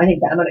Limbo. I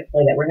think I'm going to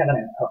play that. We're having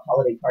a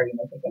holiday party,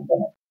 and I think I'm going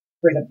to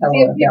bring a pillow.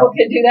 See if people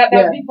can do that.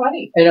 That would be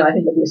funny. I know. I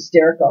think it'd be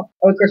hysterical.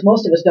 Oh, of course,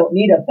 most of us don't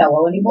need a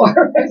pillow anymore.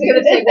 I was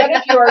going to say, what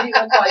if you already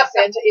look like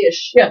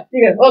Santa-ish? Yeah.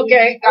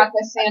 Okay. You got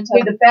the Santa.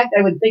 I mean, the fact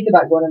I would think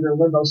about going under a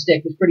limbo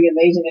stick is pretty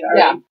amazing in our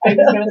age. I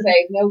was going to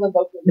say, no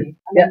limbo for me.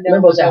 No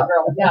limbo's out.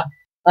 Girl. Yeah.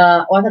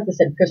 Well, I thought they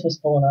said Christmas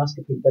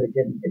colonoscopy, but it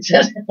didn't. It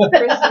says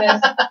Christmas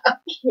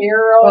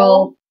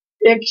Carol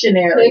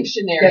Dictionary.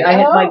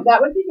 That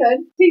would be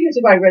good.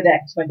 If I read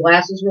that, because my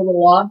glasses were a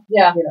little off.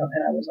 Yeah. And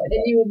I was like,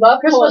 and you would love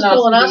Christmas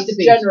colonoscopy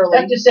generally.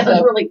 That just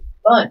sounds really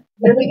fun.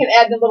 Then we can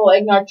add a little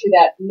eggnog to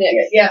that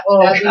mix. Yeah. Oh,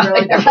 that'd be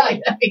really good.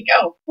 There we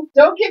go.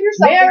 Don't give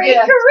yourself Merry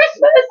the gift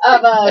Christmas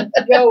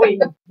of going.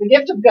 The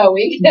gift of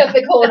going. That's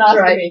the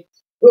colonoscopy. Right.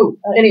 Ooh.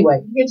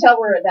 Anyway, you can tell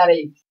we're at that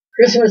age.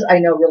 Christmas, I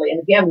know, really.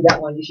 And if you haven't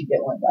got one, you should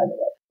get one, by the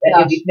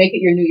way. If you make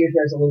it your New Year's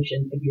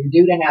resolution, if you're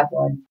due to have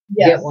one,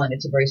 get one.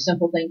 It's a very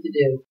simple thing to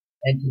do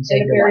and can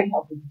save your life.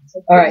 Healthy.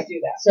 So all right. Do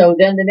that. So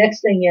then the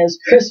next thing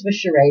is Christmas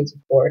charades, of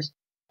course.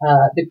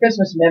 The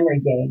Christmas memory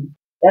game.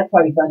 That's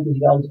probably fun because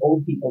you got all these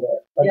old people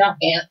there. Like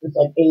Aunt was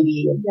like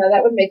 80. And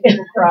that would make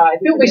people cry.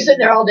 People be sitting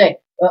there all day.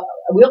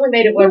 We only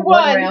made it one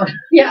round.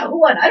 Yeah,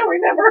 who won? I don't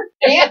remember.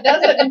 Aunt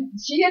doesn't.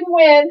 She didn't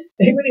win.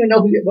 They wouldn't even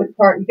know what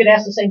part. You could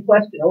ask the same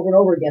question over and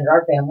over again in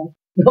our family.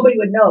 Nobody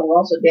would know. We're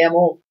all so damn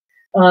old.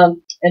 And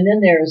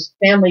then there's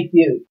Family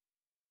Feud.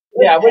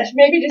 Yeah, which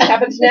maybe just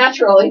happens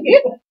naturally.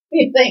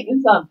 You think?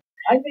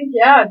 I think,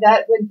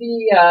 that would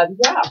be, And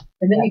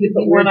then you could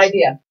put one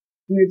idea.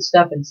 Weird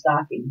stuff in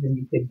stockings, and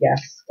you could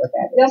guess what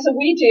that is. Yeah, so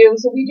we do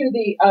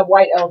the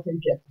white elephant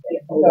gift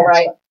thing.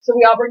 So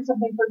we all bring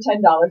something for $10,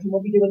 and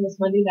we'll be doing this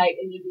Monday night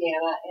in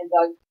Indiana, and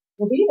Doug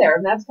will be there,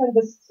 and that's kind of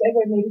a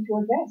segue maybe to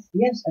our guest.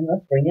 Yes, and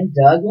let's bring in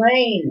Doug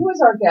Lane. Who is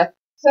our guest?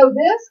 So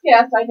this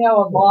guest I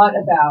know a lot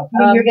about.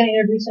 You're going to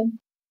introduce him?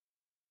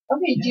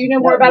 Okay, do you know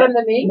more about him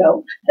than me?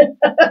 No.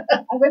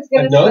 I was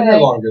going to say. I've known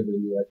you longer than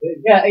you, I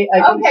think. Yeah,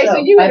 I think so.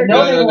 So you I've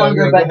known him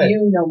longer, but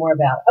you know more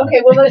about it. Okay,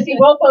 well, let's see.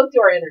 We'll both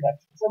do our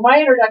introduction. So my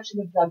introduction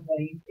of Doug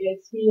Lane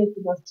is he is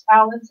the most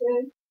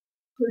talented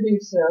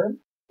producer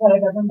that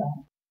I've ever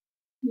met.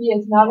 He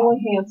is not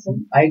only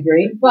handsome. I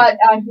agree. But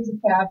he's a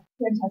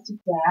fantastic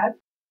dad.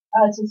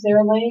 To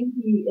Sarah Lane,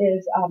 he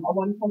is a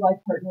wonderful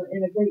life partner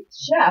and a great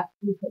chef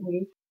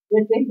recently.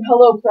 With the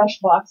Hello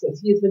Fresh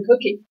boxes. He has been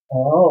cooking.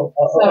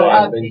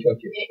 I've been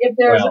cooking. If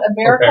there's a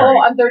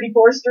miracle on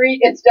 34th Street,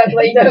 it's Doug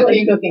Lane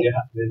cooking. Yeah,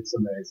 it's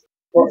amazing.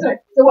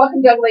 So welcome,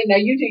 Doug Lane. Now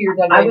you do your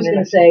Doug Lane. I was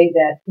going to say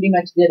that pretty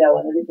much ditto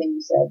on everything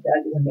you said.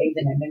 Doug is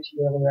amazing. I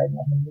mentioned earlier I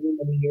met him many,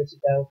 many years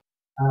ago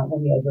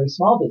when we had a very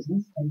small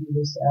business, and he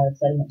was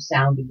setting up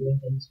sound and doing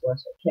things for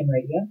us at Kim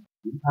Radio.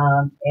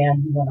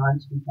 And he went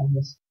on to become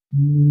this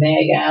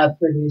mega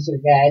producer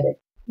guy that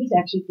he's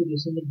actually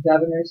producing the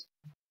governor's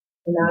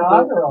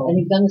inaugural. And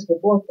he's done this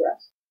before for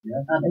us. Yeah.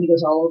 And he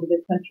goes all over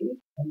the country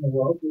and the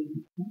world.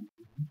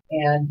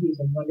 And he's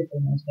a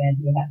wonderful nice man.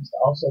 He happens to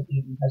also be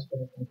the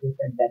husband of my dear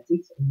friend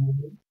Betsy.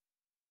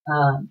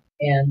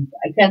 And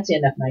I can't say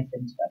enough nice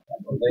things about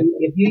him.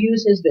 If you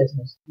use his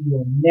business, you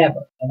will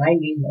never, and I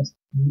mean this,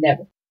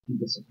 never be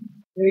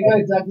disappointed. There you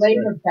go, Doug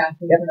Lane from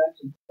Casting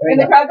Production.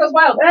 And the crowd goes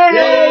wild.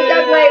 Hey,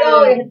 Doug Lane!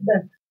 Oh,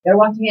 gotta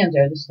watch the hands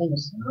there. This thing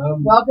is.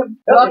 Welcome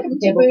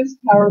to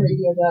Boost Power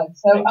Radio, Doug.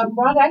 So,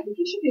 Rhonda, I think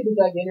you should do the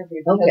Doug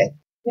interview because,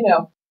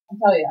 I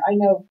tell you, I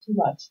know too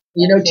much.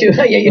 You know too.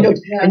 Yeah, you know,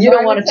 and you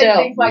don't want to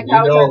tell. Things like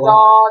how's our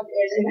dog,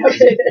 and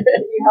can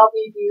you help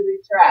me do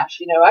the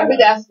trash? I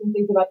would ask them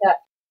things about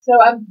that. So,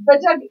 but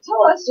Doug,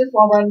 tell us just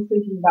while we're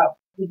thinking about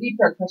the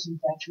deeper questions,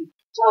 actually,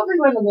 tell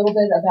everyone a little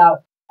bit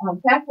about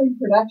Factory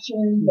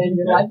Productions and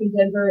your life in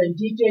Denver and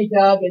DJ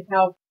Doug and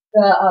how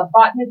the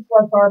bat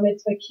mitzvah, bar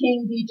mitzvah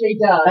king DJ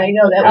Doug. I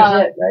know that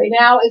was it, right?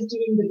 Now is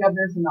doing the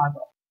governor's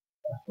inaugural.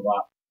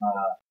 Wow.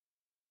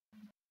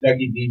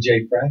 Dougie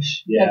DJ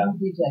Fresh. Yeah.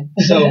 Dougie DJ.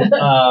 So,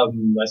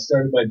 I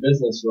started my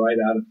business right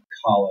out of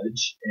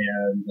college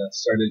and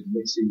started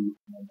mixing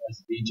as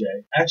a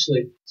DJ.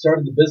 Actually,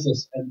 started the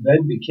business and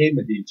then became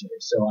a DJ.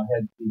 So I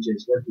had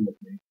DJs working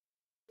with me.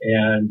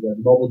 And the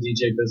mobile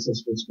DJ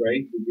business was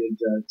great. We did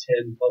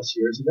 10 plus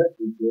years of it.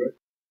 We grew it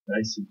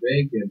nice and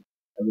big, and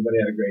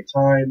everybody had a great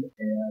time.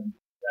 And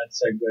that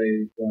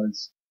segue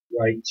was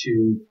right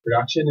to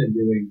production and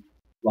doing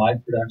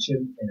live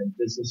production and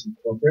business and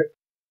corporate.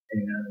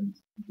 And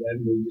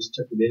then we just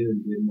took it in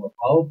and did more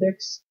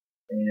politics.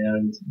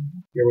 And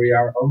here we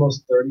are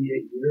almost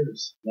 38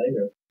 years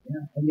later.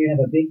 Yeah, and you have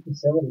a big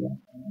facility. I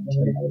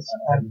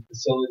have a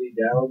facility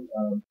down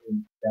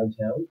in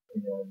downtown,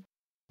 and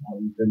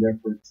we've been there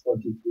for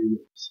 23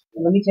 years.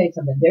 And let me tell you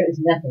something. There is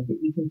nothing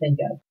that you can think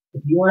of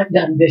if you want it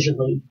done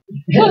visually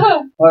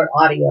or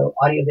audio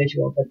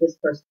visual, but this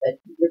person that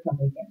your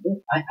company can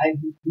do. I've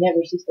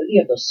never seen. So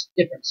you have those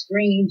different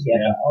screens. You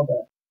have all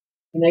the.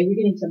 You're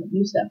getting some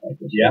new stuff like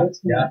this. Yeah.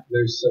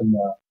 There's some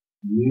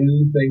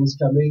new things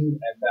coming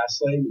at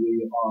Fastlane.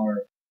 We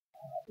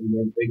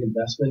made a big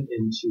investment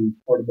into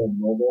portable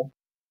mobile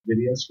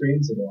video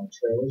screens that are on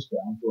trailers for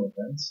outdoor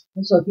events.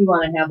 And so if you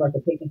want to have like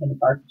a picnic in the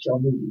park and show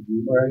a movie,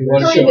 Or if you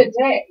want to show, during the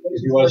day.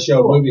 if you want to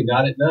show a movie,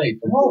 not at night,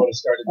 but if you want to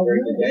start it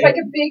during the day. It's like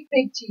a big,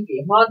 big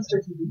TV, a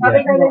monster TV. How Yeah.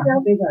 big are they now?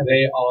 How big are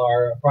they? They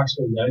are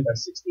approximately 9 by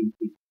 16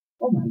 feet.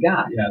 Oh my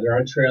God. Yeah, they're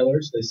on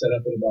trailers. They set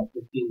up in about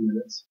 15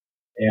 minutes.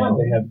 And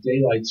they have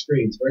daylight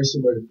screens, very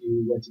similar to if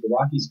you went to the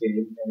Rockies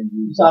game and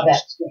you Saw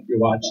that screen. You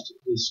watched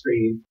the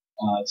screen.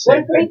 What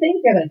a great thing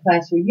if you're having a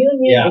class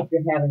reunion, Yeah. if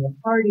you're having a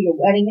party, a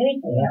wedding,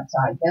 anything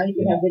outside. Now you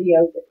can have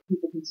videos that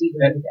people can see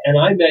during the day. And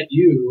I met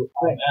you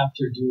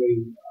after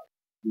doing,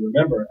 you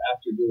remember,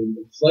 after doing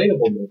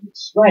inflatable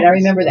movies. Right, I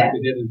remember that.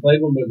 We did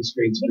inflatable movie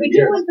screens Did for we do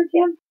years. one for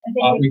Kim? I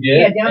think We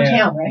did. Yeah,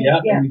 downtown, right? Yeah,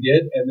 and we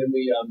did. And then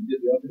we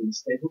did the opening in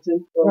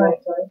Stapleton for a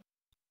long time.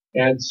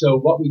 And so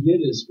what we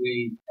did is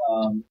we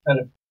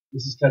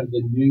this is kind of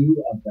the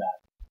new of that.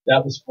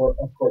 That was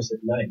of course, at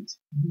night.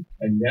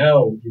 And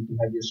now you can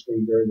have your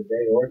screen during the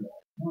day or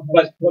night.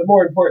 But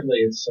more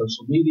importantly, it's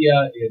social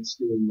media, it's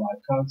doing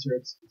live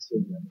concerts, it's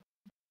doing everything.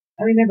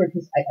 I remember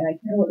because I can't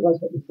remember what it was,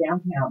 but it was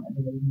downtown. I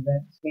believe in the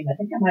screen. I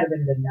think I might have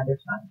been it another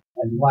time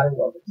at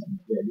Waterworld or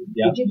something.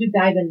 Yeah. Did you do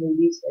dive-in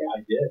movies there?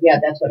 I did.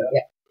 Yeah, that's what.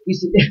 Yeah. You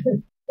see,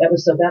 that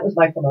was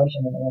my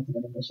promotion when I went to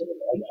them initially,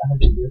 like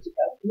 100 years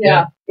ago.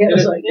 Yeah. It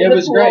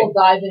was great.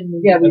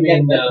 Dive-in. Yeah, we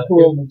went to the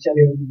pool and showed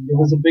you. It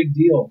was a big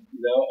deal,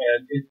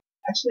 and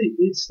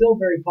it's still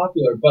very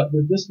popular. But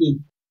with this new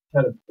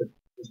kind of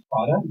this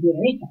product, you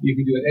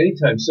can do it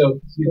anytime. So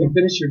you can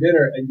finish your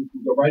dinner and you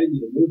can go right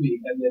into the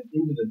movie and then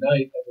into the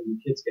night, and then the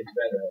kids get to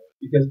bed early.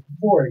 Because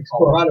before in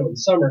Colorado in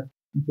the summer,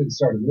 you couldn't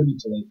start a movie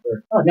till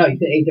 8:30. Oh no, you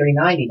could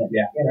 8:39 even.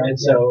 Yeah,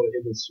 so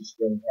it was just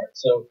really hard.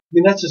 So I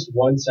mean, that's just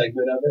one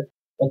segment of it.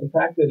 But the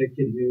fact that it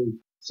can do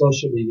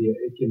social media,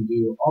 it can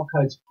do all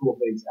kinds of cool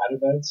things at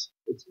events.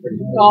 It's pretty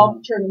cool.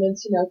 Golf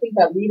tournaments, think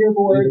about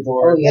leaderboards.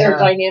 They're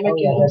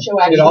dynamic and show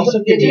action. It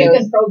also can you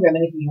can program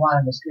anything you want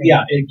on the screen.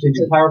 Yeah, it can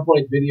do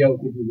PowerPoint video, it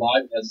can do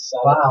live, it has a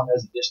satellite,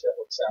 has a Dish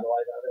Network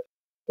satellite on it.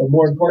 But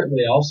more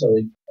importantly, also,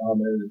 and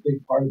a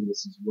big part of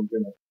this is we're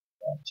going to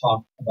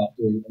talk about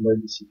doing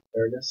emergency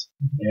preparedness.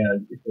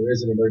 And if there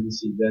is an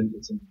emergency, then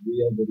it's a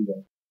real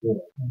video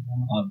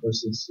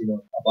versus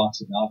a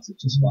box of dots that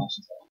just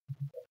flashes out.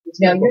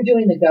 Now you're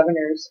doing the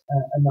governor's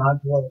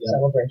inaugural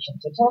celebration.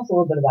 So tell us a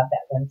little bit about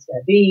that. When it's going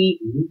to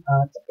be,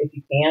 if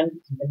you can.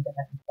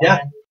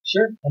 Yeah,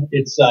 sure.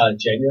 It's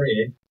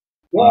January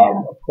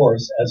 8th. Of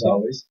course, as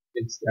always,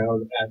 it's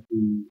down at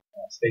the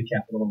state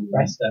capitol on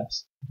the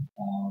steps.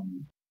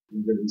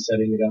 We're going to be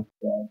setting it up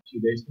a few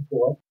days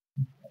before.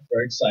 It's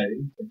very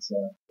exciting. It's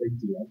a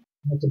big deal.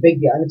 It's a big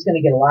deal, and it's going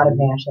to get a lot of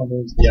national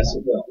news. Yes,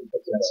 it will.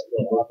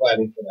 We're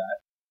planning for that.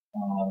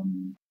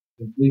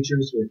 The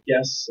bleachers with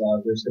guests.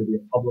 There's going to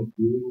be a public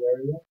viewing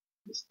area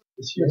this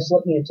year. Just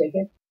slip me a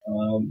ticket.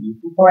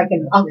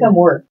 I'll come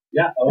work.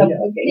 Yeah. Okay.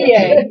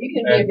 Yeah. You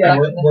can be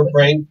we're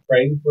praying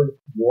for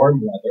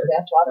warm weather.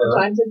 Yeah, lots of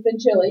times it's been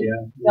chilly.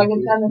 Yeah. How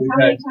many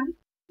times?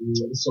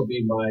 This will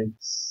be my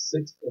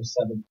 6th or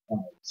 7th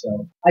time.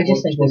 So I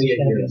just think this is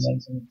going to be years.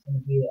 amazing. It's going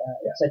to be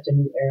such a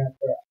new era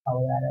for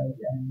Colorado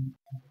and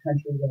the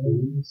country that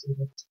we receive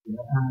it.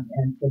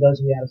 And for those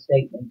of you out of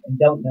state and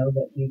don't know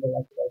that we've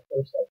elected our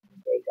first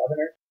gay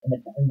governor in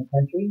the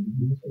country,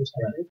 and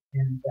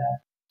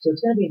so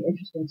it's going to be an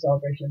interesting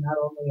celebration, not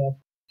only of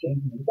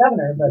changing the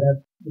governor, but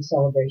of the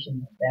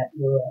celebration that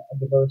we're a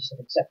diverse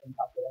and accepting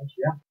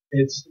population. Yeah,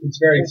 it's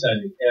very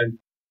exciting,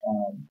 and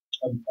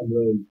I'm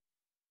really,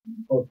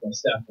 both my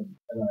staff and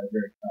I are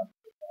very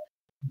confident about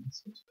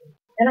it.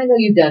 And I know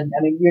you've done,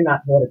 you're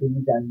not political,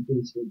 you've done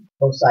these for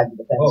both sides of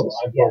the fence.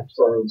 I've worked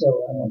for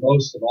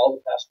most of all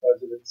the past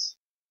presidents.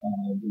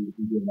 We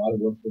do a lot of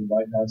work for the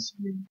White House.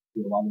 We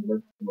do a lot of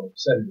work for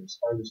senators,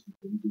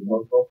 congresspeople. We do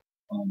local.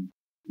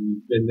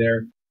 We've been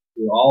there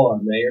through all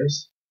our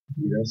mayors,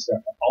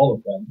 all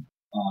of them.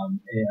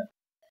 And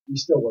we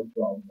still work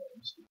for all the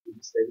mayors. We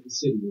stay with the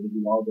city. We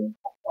do all the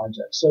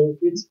projects. So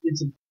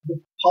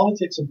the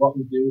politics of what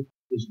we do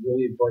is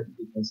really important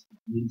because it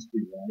needs to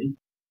be right.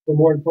 But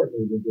more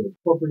importantly, we're doing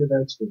corporate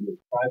events, we're doing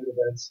private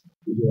events,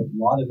 we do a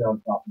lot of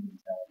nonprofit in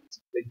town.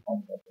 It's a big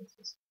part of our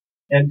business.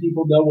 And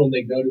people know when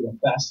they go to a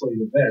fast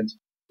lane event,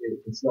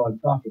 it's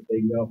nonprofit,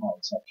 they know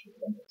how exceptional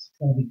it is. It's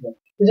going to be good.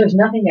 Because there's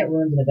nothing that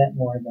ruins an event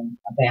more than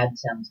a bad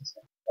sound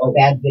system or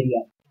bad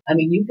video.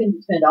 You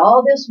can spend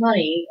all this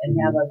money and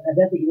have an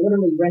event that you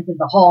literally rented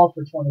the hall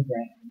for $20,000.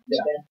 You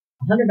spend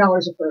 $100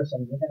 a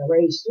person. You're going to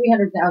raise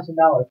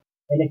 $300,000.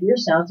 And if your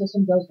sound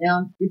system goes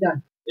down, you're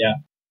done.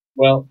 Yeah.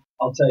 Well,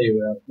 I'll tell you,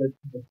 the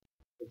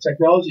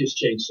technology has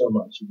changed so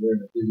much. We're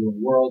in a digital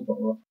world, but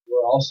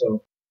we're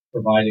also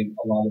providing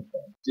a lot of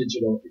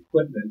digital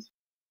equipment,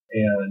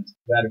 and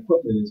that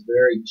equipment is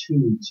very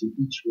tuned to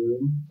each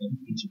room and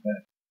each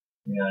event.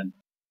 And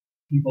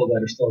people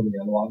that are still in the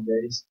analog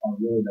days are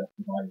really not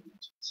providing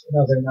much.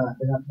 No, they're not.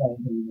 They're not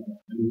providing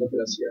anything. Look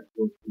at us here.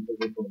 We're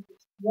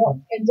Yeah,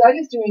 and Doug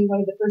is doing one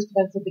of the first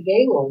events at the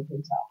Gaylord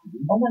Hotel.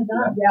 Oh my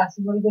God! Yeah,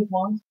 so one of his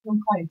long-term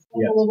clients.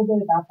 Tell us a little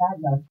bit about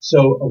that, Doug.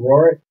 So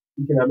Aurora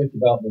Economic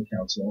Development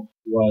Council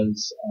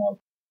was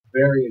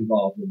very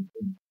involved in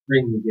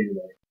bring the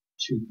gateway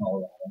to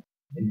Colorado.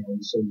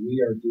 And so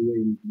we are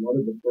doing one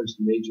of the first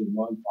major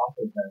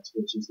nonprofit events,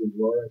 which is the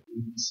Aurora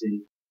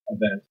EDC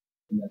event,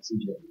 and that's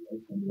in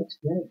January, and that's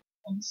great,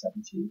 on the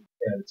 17th.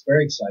 And it's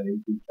very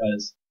exciting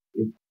because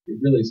it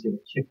really is going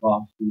to kick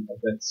off the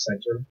event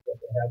center that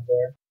they have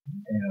there.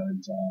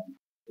 And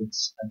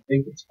I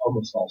think it's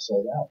almost all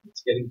sold out.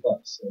 It's getting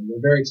close. And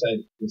we're very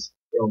excited because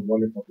they're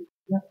wonderful people.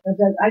 Yeah,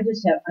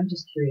 I'm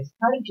just curious.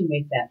 How did you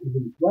make that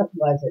leap? What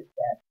was it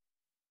that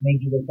made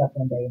you wake up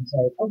one day and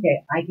say,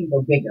 okay, I can go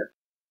bigger?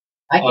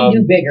 I can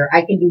do bigger.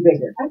 I can do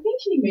bigger. I think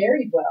she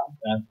married well.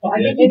 I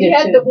think he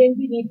had the wind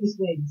beneath his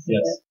wings.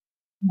 Yes.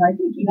 I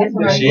think he did.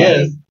 She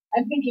is.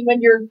 I'm thinking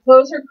when your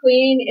clothes are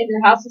clean and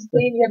your house is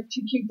clean, you have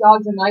 2 cute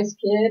dogs, a nice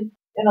kid,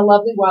 and a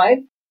lovely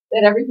wife,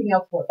 that everything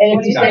else works. And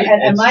if you say,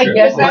 and my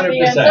guess,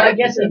 I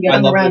guess if you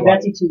hung around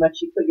Betsy too much,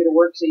 she put you to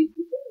work, so you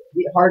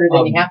harder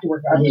than you have to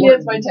work. He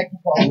is my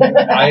technical.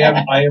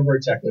 I am her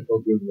technical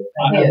guru.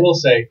 I will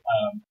say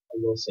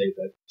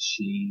that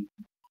she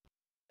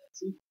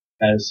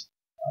has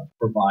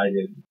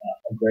provided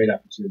a great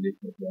opportunity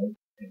for growth,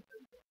 and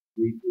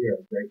we are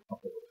a great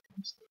couple when it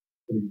comes to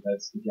putting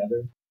events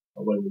together.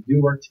 When we do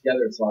work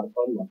together, it's a lot of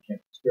fun. Like Camp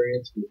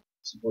Experience, we've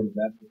supported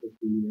that for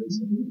 15 years,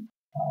 and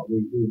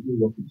we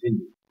will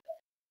continue.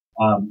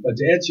 But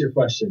to answer your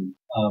question,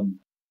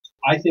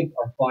 I think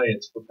our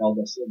clients propelled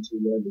us into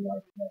where we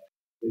are today.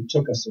 They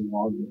took us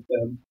along with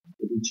them.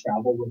 We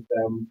travel with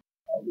them.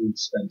 We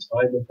spend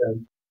time with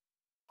them.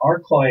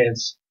 Our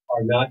clients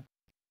are not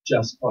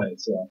just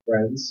clients. They're our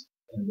friends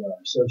and they're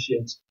our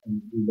associates,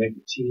 and we make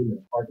a team and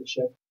a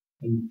partnership.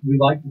 And we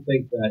like to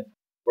think that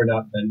we're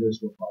not vendors,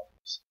 we're partners.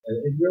 And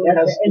it really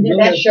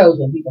that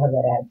shows when people have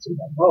that attitude.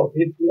 Oh,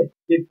 it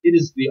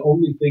is the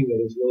only thing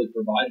that has really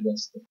provided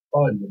us the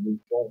fun to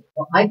move forward.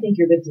 Well, I think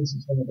your business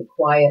is one of the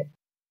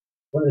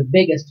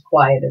biggest,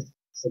 quietest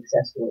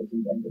success stories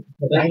in Denver.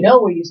 Because I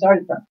know where you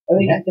started from. I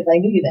mean, because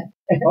I knew you then.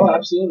 Oh,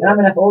 absolutely. And I'm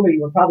enough older.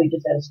 You were probably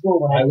just out of school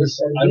when I was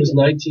 19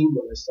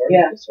 when I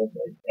started this whole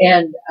thing.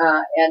 And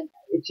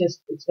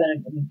it's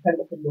been an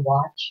incredible thing to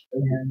watch.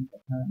 And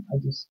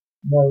I just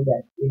know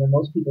that,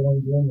 most people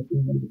when you're doing it,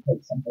 you need to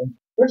take something.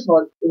 First of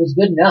all, it was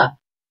good enough.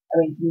 I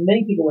mean,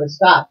 many people would have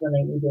stopped when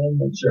they were doing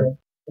the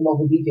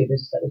mobile DJ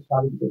business. That was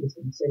probably the biggest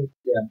in the city.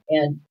 Yeah.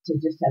 And to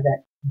just have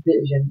that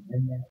vision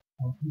and that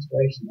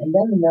inspiration, and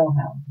then the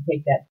know-how to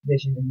take that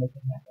vision and make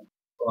it happen.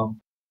 Well,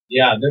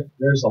 yeah,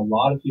 there's a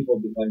lot of people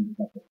behind the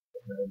company.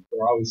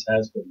 There always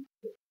has been.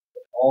 For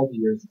all the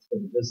years it's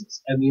been a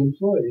business, and the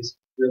employees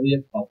really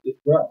have helped it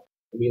grow.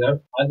 I mean,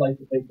 I'd like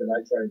to think that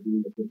I try to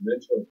be a good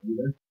mentor and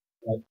leader,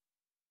 but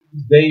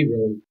they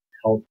really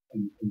help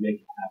and make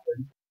it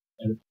happen.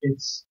 And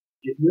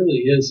it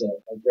really is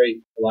a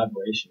great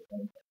collaboration.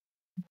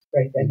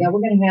 Great. Now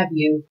we're going to have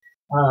you.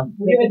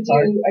 We're going to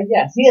do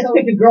yes. He has to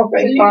pick a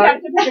girlfriend card. You have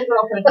to pick a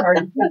girlfriend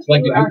card.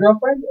 Like a new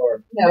girlfriend,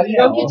 or no? You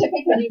don't get to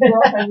pick a new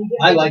girlfriend. You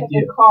get I to like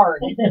pick you. a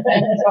card.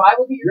 So I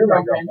will be your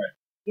girlfriend, girlfriend,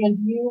 and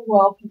you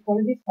will pick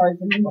one of these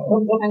cards, and then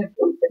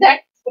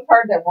that's the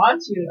card that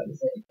wants you. And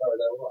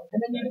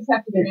then you just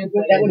have to do it.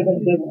 That would have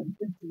been a good one.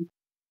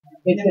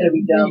 It's going to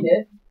be dumb.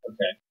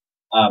 Okay.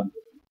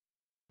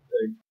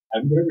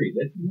 I'm going to read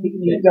it.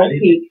 Don't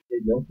peek.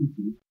 Don't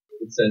peek.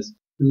 It says,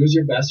 "Who is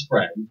your best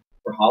friend?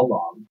 For how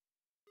long?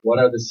 What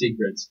are the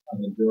secrets of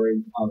an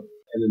enduring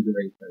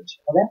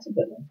friendship?" Oh, that's a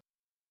good one.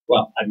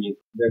 Well, I mean,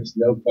 there's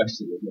no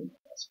question that you're my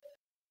best friend.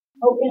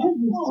 Oh, isn't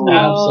he so?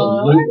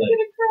 Absolutely. I'm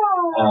gonna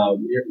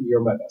cry.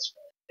 You're my best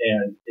friend,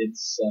 and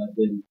it's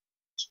been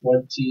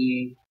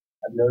 20.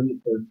 I've known you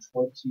for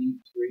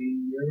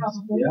 23 years.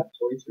 Probably. Yeah,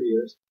 23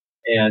 years,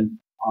 and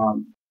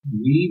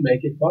we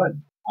make it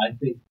fun. I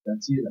think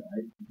Betsy and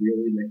I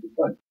really make it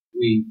fun.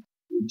 We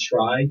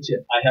try to.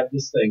 I have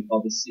this thing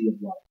called the Sea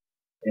of Life,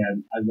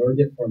 and I learned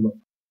it from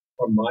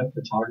my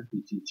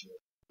photography teacher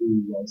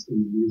who was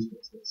in the news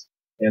business.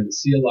 And the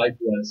Sea of Life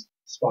was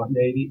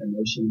spontaneity,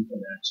 emotion,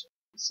 and action.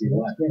 The Sea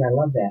of Life. Good. I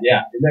love that.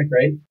 Yeah, isn't that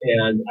great?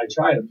 And I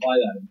try and apply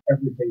that in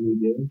everything we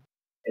do,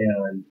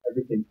 and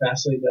everything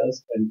Fastly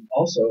does, and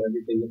also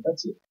everything that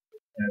Betsy does.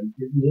 And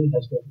it really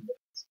has made a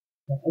difference.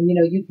 And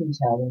you can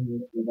tell when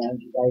you're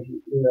around you guys,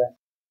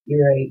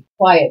 you're a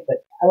quiet,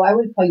 but I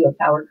would call you a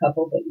power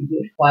couple, but you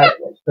do it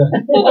quietly.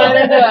 I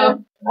don't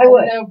know. I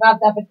would. know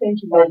about that, but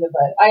thank you, Rhonda.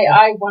 But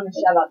I want to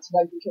shout out to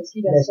Doug because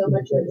he does so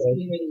much in this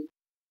community.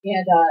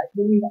 And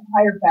when you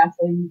hire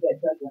Fastlane, you get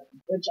Doug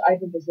Lane, which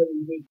I think is really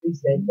unique these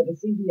days. But a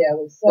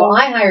CBO is so. Well,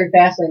 I hired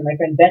Fastlane. My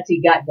friend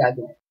Betsy got Doug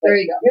Lane. There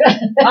you go.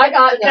 I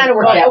got it. Kind of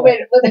worked out.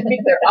 Wait, let's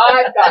be clear.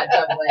 I've got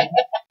Doug Lane.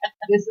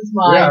 This is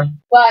mine. Yeah.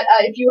 But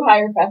if you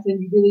hire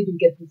Fastlane, you really do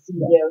get the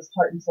CBO's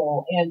heart and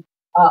soul and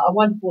a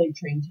wonderfully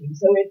trained team.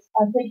 So it's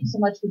thank you so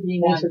much for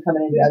being Thanks for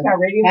coming in, Doug.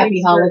 Radio.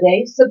 Happy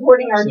holidays.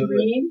 Supporting our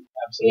dream.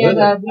 Absolutely.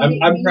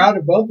 And, I'm proud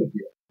of both of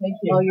you. Thank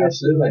you. Oh,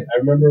 absolutely. I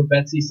remember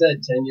Betsy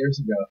said 10 years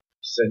ago,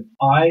 she said,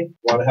 I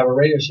want to have a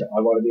radio show.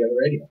 I want to be on the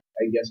radio.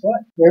 And guess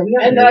what? Here we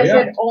are. And I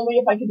said, only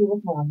if I could do it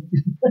with Mom.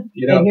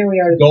 You know, and here we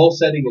are. Goal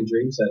setting and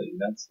dream setting.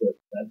 That's the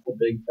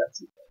big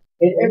Betsy thing.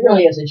 It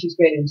really is, and she's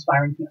great at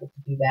inspiring people to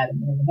do that and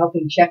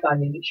helping check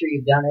on you, make sure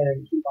you've done it or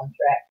you keep on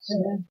track. So,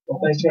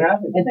 Well, thanks for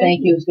having me. and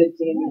thank you. It was good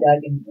seeing you,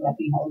 Doug, and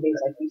happy holidays,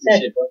 like we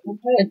said.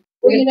 Okay.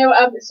 Well,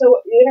 so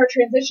in our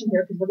transition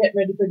here, because we're getting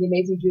ready for the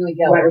amazing Julie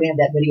Geller. Right, we're going to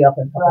have that video up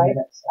in a couple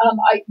minutes.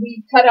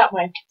 We cut out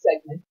my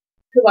segment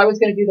because I was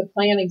going to do the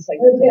planning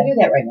segment. We're going to do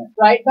that right now.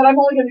 Right, but I'm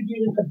only going to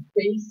do the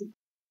basic,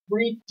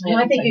 brief planning.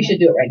 No, I think you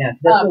should do it right now.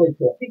 That's really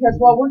cool. Because,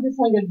 we're just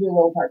only going to do a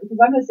little part because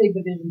I'm going to save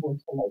the vision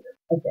boards for later.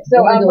 Okay. So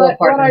we're going to do a little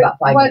part in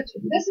about 5 minutes.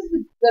 This is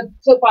the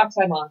soapbox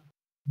I'm on.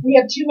 We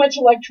have too much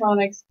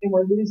electronics and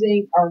we're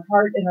losing our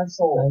heart and our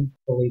soul. I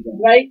believe that.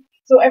 Right?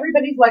 So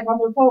everybody's like on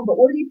their phone, but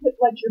where do you put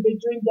like your big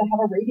dream to have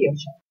a radio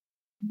show?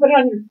 You put it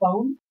on your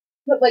phone,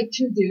 put like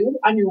to do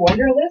on your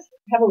wonder list,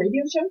 have a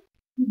radio show.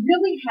 You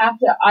really have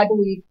to, I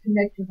believe,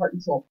 connect your heart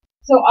and soul.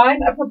 So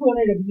I'm a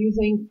proponent of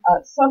using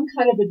some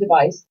kind of a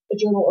device, a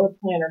journal or a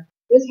planner.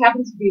 This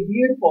happens to be a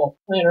beautiful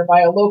planner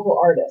by a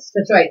local artist.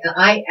 That's right.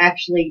 I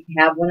actually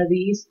have one of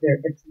these.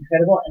 It's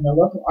incredible. And the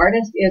local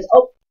artist is,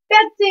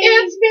 Betsy!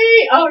 It's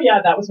me! Oh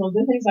yeah, that was one of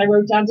the things I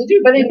wrote down to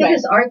do. But anyway. Look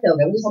at this art though.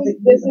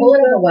 This is hold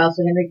it up a while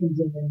so Henry can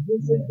zoom in.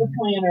 This is the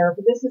planner,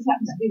 but this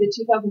happens to be the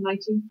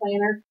 2019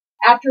 planner.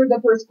 After the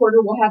first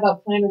quarter, we'll have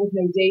a planner with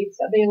no dates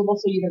available,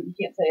 so you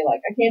can't say like,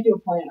 I can't do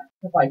a planner.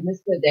 If I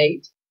miss the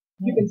date,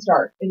 you can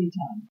start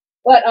anytime.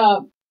 But,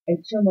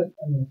 it's so much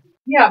fun.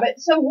 Yeah, but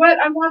so what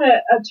I want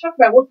to talk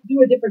about, we'll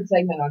do a different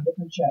segment on a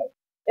different show.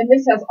 And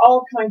this has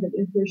all kinds of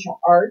inspirational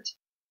art.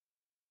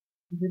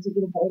 Here's a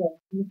good photo.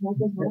 And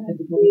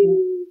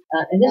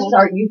this is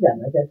art you've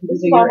done, right?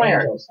 This is all my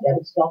art. Yeah,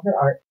 it's all her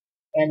art.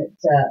 And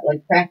it's,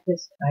 like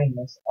practice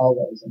kindness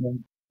always. And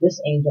then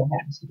this angel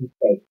happens to be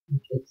Faith,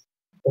 which is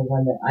the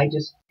one that I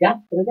just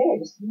got for the day.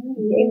 It just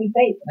gave me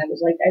faith. And I was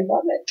like, I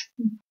love it.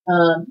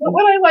 But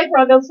what I like,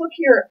 Rhonda, let's look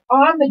here.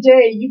 On the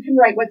day, you can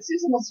write what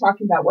Susan was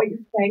talking about, what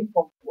you're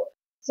thankful for.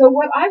 So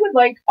what I would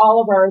like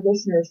all of our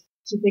listeners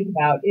to think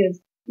about is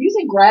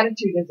using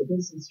gratitude as a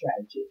business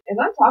strategy. And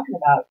I'm talking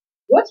about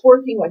what's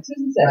working, like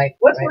Susan said,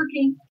 what's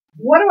working,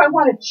 what do I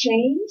want to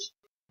change,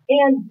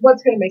 and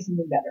what's going to make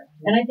something better.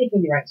 And I think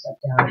when you write stuff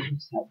down, it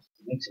just helps.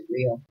 It makes it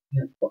real.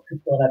 You know, pull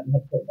it up and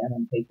put it down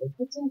on paper.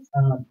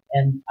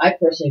 And I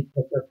personally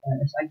prefer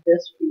planners like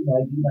this, even though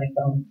I do my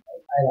phone.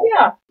 I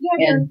like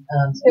it. And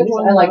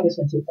I like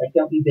this one too. It's like,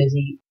 don't be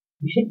busy.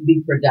 You shouldn't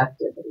be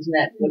productive.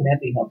 Wouldn't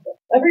that be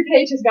helpful? Every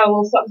page has got a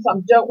little something,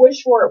 something. Don't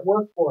wish for it,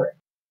 work for it.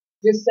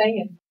 Just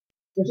saying.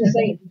 Just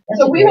saying.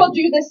 So we will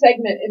do this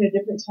segment in a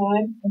different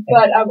time,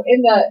 but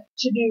in the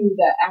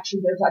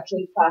there's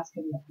actually a class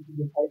coming up.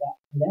 You can play that.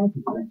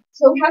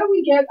 So how do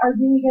we get our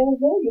Julie Geller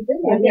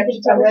video? You have to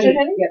tell Mr.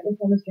 Henry. Yeah,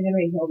 before Mr.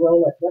 Henry, he'll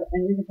roll it.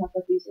 And we can talk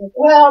about these.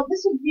 Well,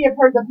 this would be a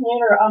part of the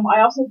planner.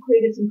 I also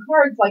created some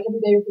cards, like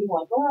every day you're thinking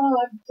like,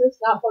 I'm just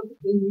not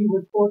focusing. You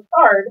would pull a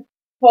card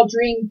called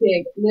Dream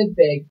Big, Live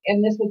Big,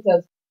 and this one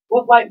says,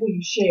 what light will you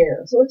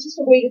share? So it's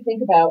just a way to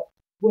think about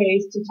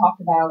ways to talk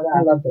about.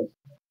 I love this.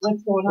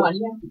 What's going on?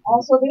 Yeah,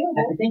 also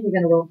available. I think we're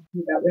going to roll.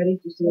 We about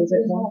ready? Just a little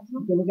bit more.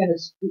 Okay, we're going to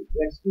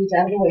squeeze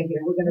out of the way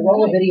here. We're going to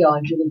roll a video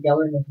on Julie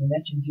Geller, and as we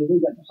mentioned,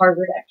 Julie went to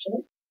Harvard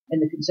actually in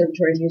the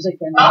Conservatory of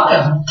Music. And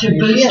welcome to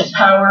Boost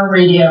Power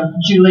Radio,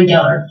 Julie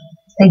Geller.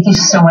 Thank you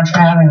so much for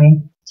having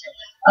me.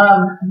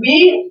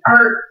 We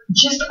are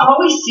just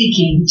always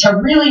seeking to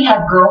really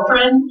have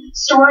girlfriend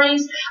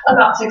stories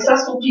about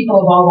successful people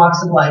of all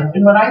walks of life.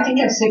 And when I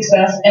think of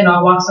success in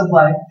all walks of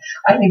life,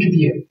 I think of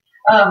you.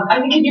 I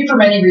think of you for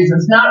many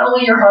reasons. Not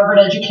only your Harvard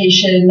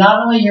education,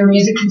 not only your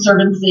music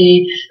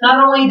conservancy,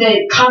 not only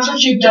the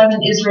concerts you've done in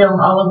Israel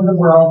and all over the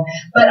world,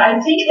 but I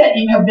think that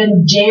you have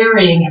been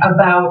daring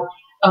about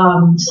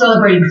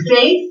celebrating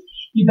faith.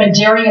 You've been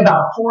daring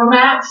about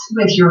formats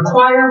with your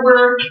choir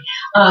work,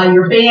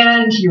 your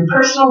band, your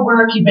personal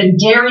work. You've been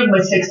daring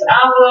with 6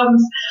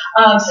 albums.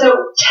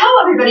 So tell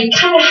everybody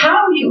kind of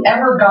how you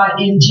ever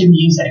got into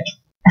music.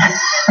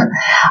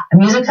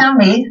 Music found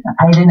me.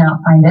 I did not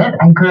find it.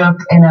 I grew up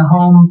in a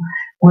home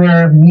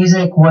where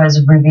music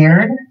was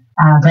revered,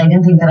 but I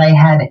didn't think that I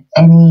had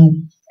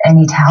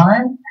any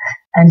talent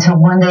until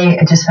one day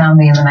it just found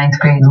me in the 9th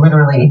grade.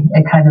 Literally,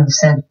 it kind of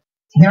said,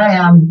 "Here I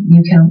am.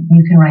 You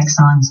can write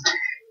songs,"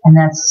 and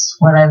that's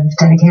what I've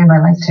dedicated my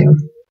life to.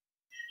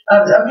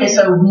 Okay,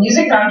 so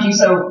music found you.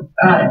 So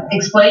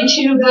explain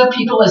to the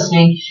people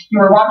listening. You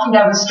were walking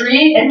down the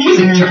street and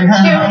music turned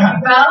you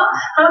and you fell.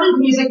 How did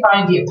music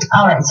find you?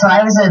 All right, so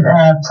I was at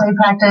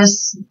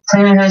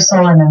play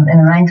rehearsal in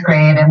the 9th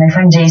grade, and my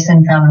friend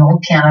Jason found an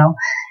old piano,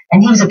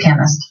 and he was a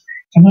pianist,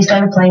 and he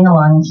started playing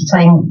along,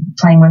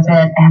 playing with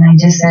it, and I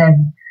just said,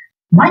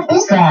 "What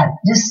is that?"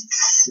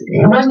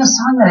 It wasn't a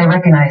song that I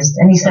recognized.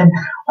 And he said,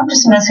 "I'm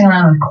just messing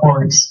around with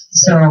chords."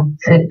 So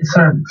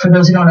for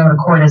those who don't know what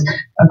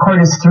a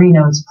chord is 3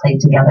 notes played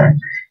together.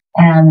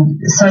 And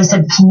so I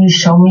said, "Can you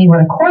show me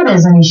what a chord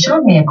is?" And he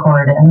showed me a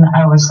chord, and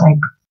I was like,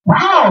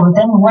 wow, but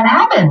then what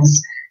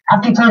happens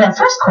after you play that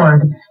first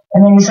chord?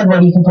 And then he said,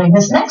 well, you can play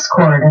this next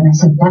chord. And I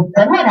said, well,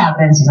 then what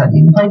happens? He said,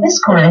 you can play this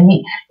chord. And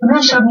he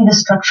really showed me the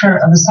structure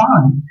of the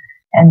song.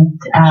 And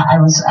I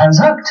was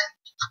hooked.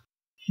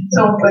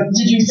 So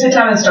did you sit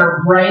down and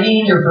start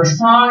writing your first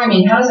song? I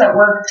mean, how does that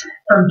work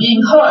from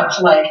being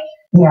hooked? Like,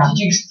 did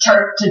you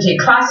start to take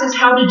classes?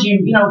 How did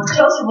you,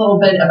 tell us a little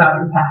bit about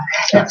your path.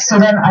 Yeah, so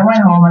then I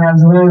went home, and I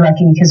was really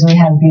lucky because we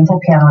had a beautiful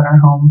piano in our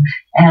home,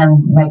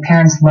 and my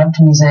parents loved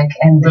music,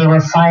 and they were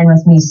fine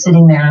with me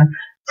sitting there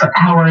for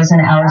hours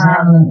and hours.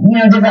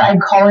 And, I'd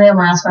call them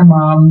or ask my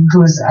mom, who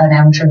was an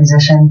amateur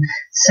musician.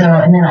 So,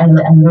 and then I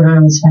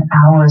literally spent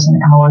hours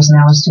and hours and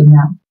hours doing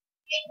that.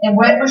 And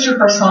what was your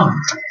first song?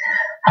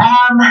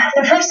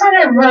 The first song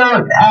I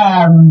wrote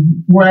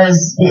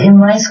was in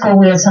my high school.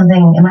 We had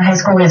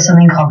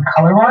something called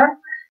Color War,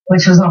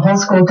 which was the whole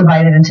school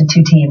divided into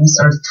 2 teams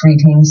or 3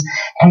 teams,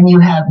 and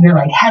you're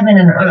like heaven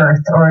and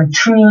earth, or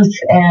truth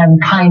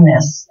and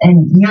kindness,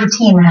 and your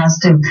team has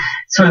to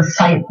sort of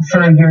fight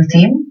for your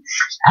theme.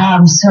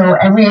 So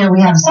every year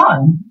we have a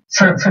song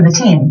for the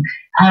team.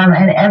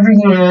 And every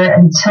year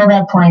until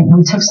that point,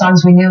 we took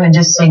songs we knew and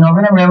just sang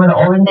over them. Remember the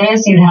olden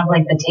days? You'd have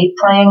like the tape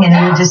playing and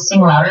you would just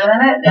sing louder than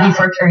it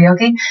before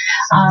karaoke.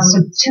 So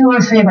 2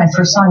 or 3 of my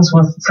first songs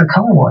were for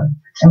Color War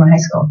in my high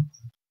school.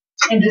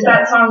 And does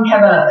that song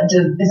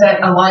is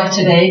that alive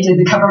today? Did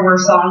the Cover War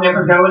song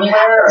ever go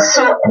anywhere?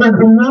 So the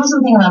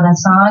amazing thing about that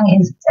song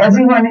is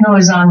everyone who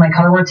was on my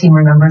Color War team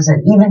remembers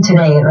it, even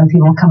today, when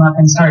people come up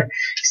and start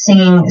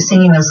singing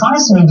those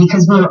songs to me,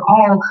 because we were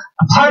all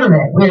a part of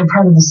it. We were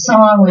part of the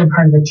song, we were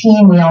part of the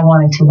team, we all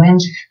wanted to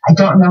win. I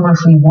don't remember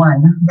if we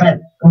won,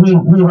 but we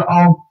were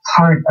all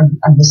part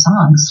of the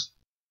songs.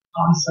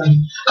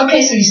 Awesome.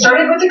 Okay, so you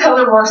started with the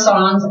Color War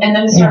songs, and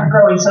then it started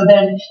growing. So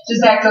then,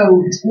 does that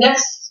go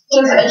next?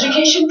 Does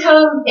education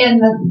come in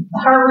the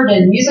Harvard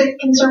and Music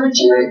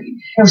Conservatory?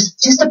 It was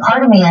just a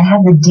part of me. I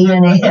had the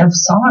DNA of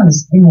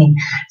songs in me.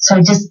 So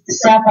I just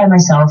sat by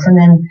myself. And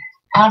then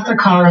after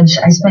college,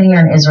 I spent a year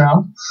in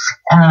Israel.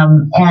 I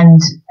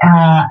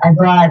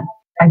brought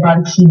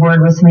a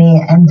keyboard with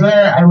me. And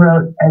there I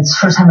wrote, it's the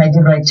first time I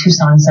did write 2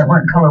 songs that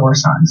weren't Color War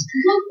songs,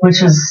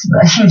 which was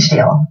a huge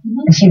deal.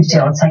 A huge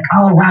deal. It's like,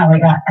 oh, wow, I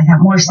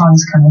got more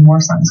songs coming.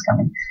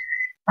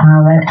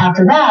 And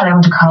after that, I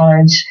went to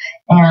college,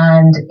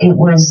 and it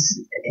was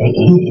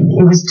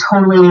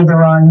totally the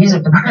wrong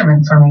music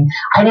department for me.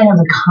 I didn't have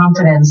the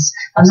confidence.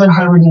 I was at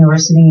Harvard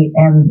University,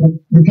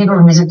 and the people in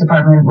the music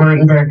department were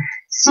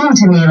seemed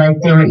to me like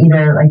they were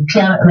either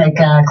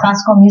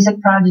classical music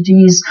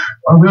prodigies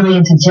or really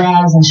into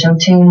jazz and show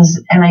tunes,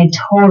 and I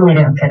totally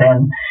didn't fit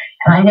in.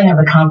 And I didn't have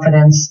the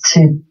confidence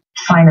to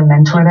find a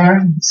mentor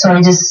there, so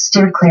I just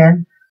steered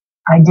clear.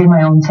 I did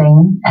my own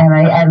thing, and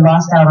I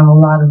lost out on a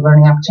lot of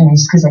learning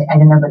opportunities because I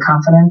didn't have the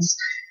confidence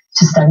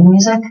to study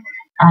music.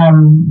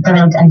 But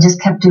I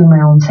just kept doing my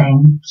own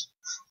thing.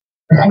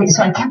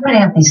 So I kept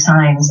putting up these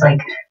signs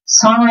like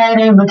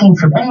songwriter, looking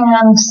for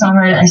band,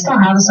 songwriter. I still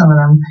have some of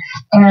them,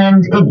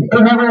 and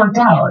it never worked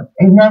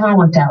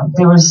out.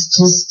 There was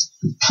just,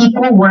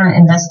 people weren't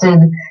invested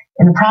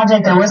in the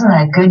project. I wasn't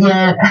that good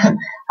yet.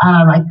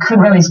 I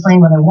couldn't really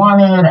explain what I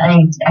wanted.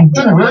 I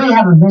didn't really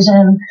have a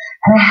vision.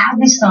 And I had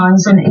these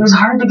songs, and it was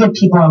hard to get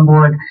people on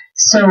board.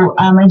 So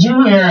my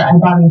junior year, I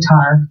bought a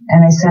guitar,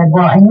 and I said,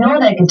 well, I know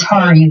that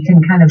guitar you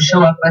can kind of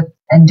show up with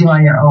and do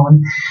on your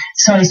own.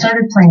 So I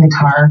started playing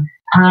guitar.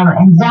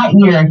 And that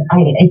year,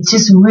 I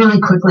just really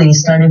quickly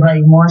started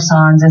writing more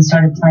songs and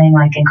started playing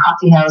like in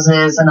coffee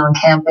houses and on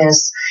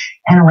campus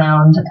and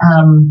around.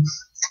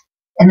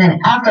 And then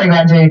after I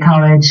graduated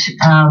college,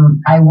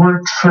 I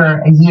worked for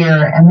a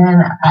year, and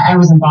then I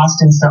was in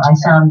Boston, so I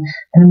found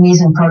an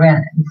amazing program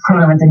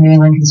at the New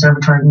England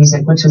Conservatory of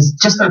Music, which was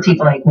just for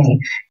people like me.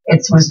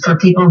 It was for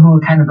people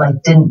who kind of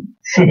like didn't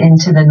fit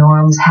into the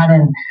norms,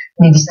 hadn't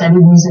maybe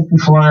studied music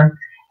before.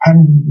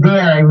 And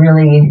there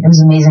it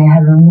was amazing. I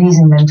had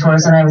amazing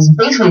mentors, and I was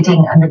basically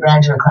taking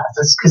undergraduate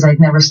classes because I'd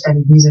never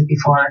studied music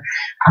before.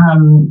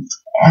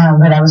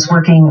 But I was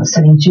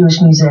studying Jewish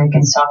music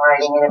and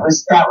songwriting, and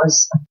that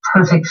was a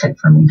perfect fit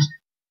for me.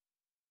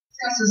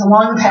 This is a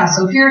long path.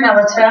 So here now,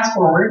 let's fast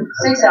forward.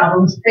 6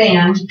 albums,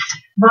 band,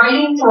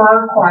 writing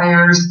for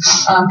choirs,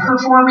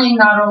 performing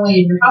not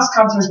only in your house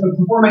concerts, but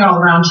performing all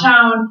around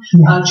town,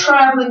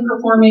 traveling,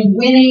 performing,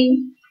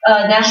 winning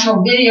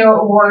National Video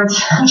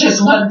Awards,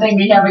 just one thing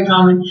we have in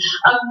common.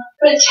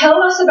 But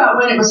tell us about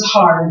when it was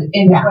hard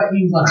and what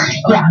you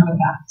learned.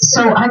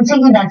 So I'm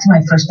thinking back to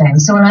my first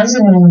band. So when I was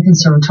in the New England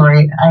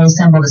Conservatory, I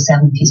assembled a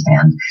 7-piece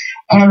band.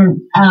 And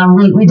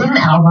we did an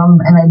album,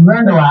 and I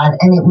learned a lot,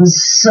 and it was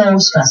so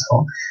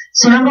stressful.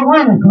 So number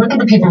one, look at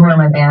the people who are in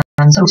my band.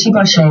 So Chief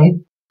O'Shea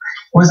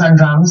was on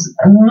drums.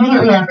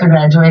 Immediately after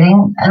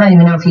graduating, I don't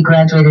even know if he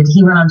graduated,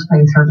 he went on to play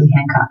with Herbie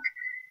Hancock.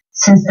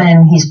 Since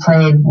then, he's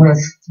played with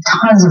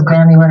tons of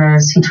Grammy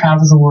winners. He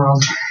travels the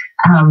world.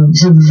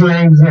 He's a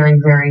very, very,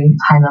 very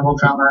high-level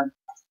drummer.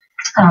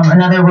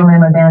 Another woman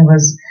in my band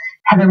was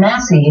Heather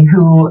Massey,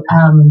 who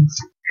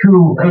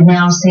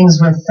now sings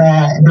with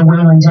the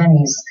Waylon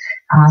Jennings.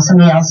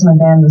 Somebody else in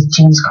my band was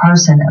James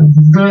Carson, a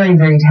very,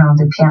 very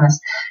talented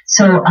pianist.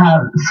 So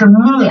for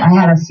me, I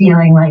had a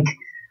feeling like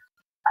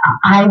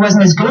I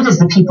wasn't as good as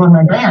the people in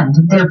my band.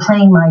 They're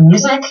playing my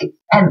music,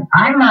 and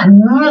I'm not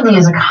nearly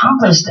as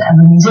accomplished of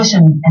a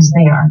musician as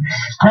they are.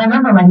 And I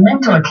remember my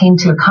mentor came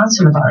to a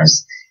concert of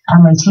ours,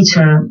 my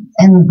teacher,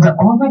 and the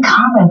only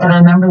comment that I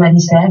remember that he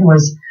said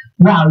was,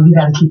 "Wow, you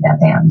got to keep that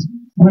band,"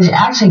 which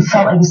actually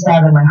felt like a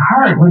stab in my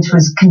heart, which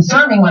was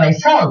confirming what I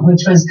felt,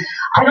 which was,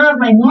 I don't know if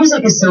my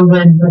music is so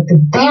good, but the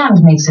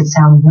band makes it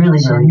sound really,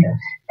 really good.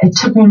 It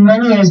took me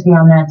many years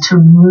beyond that to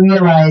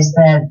realize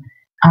that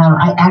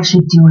I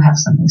actually do have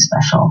something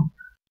special.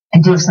 I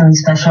do have something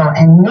special,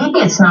 and maybe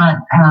it's not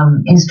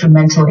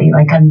instrumentally,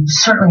 like I'm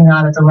certainly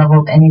not at the level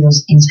of any of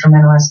those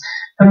instrumentalists,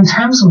 but in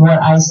terms of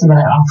what I see that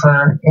I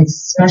offer,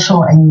 it's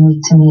special and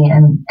unique to me,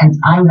 and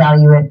I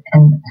value it,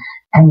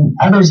 and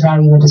others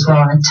value it as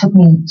well. And it took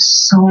me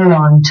so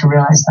long to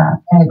realize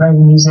that. I'd write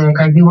music,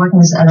 or I'd be working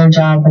this other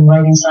job and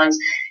writing songs.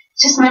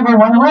 It just never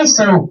went away.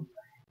 So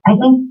I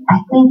think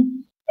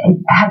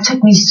it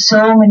took me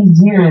so many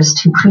years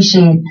to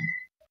appreciate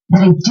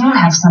that I do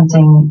have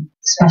something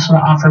special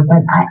to offer,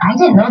 but I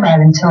didn't know that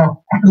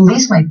until at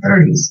least my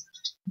 30s.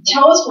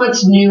 Tell us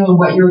what's new and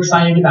what you're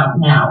excited about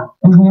now.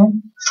 Mm-hmm.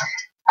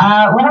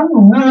 What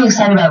I'm really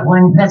excited about,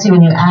 Betsy,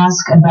 when you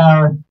ask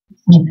about,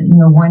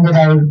 when did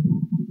I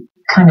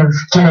kind of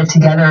get it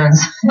together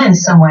in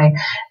some way,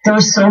 there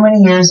were so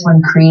many years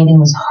when creating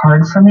was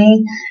hard for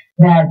me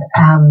that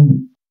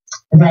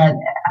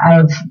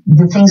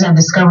the things I've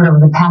discovered over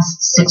the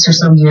past 6 or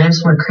so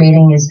years where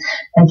creating is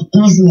like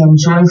easy and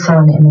joyful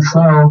and in the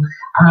flow.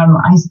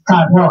 I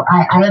thought, well,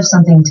 I have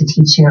something to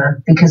teach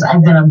here because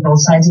I've been on both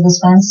sides of this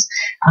fence.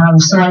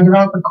 So I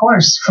developed a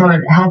course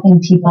for helping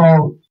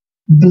people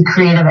be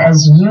creative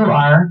as you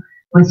are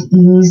with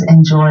ease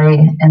and joy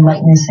and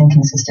lightness and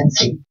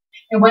consistency.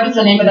 And what is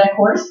the name of that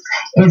course?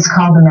 It's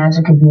called The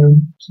Magic of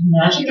You.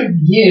 Magic of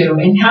You.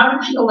 And how do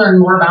people learn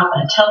more about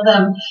that? Tell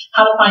them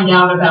how to find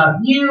out about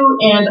you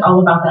and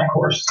all about that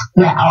course.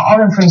 Yeah, all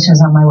the information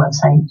is on my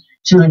website,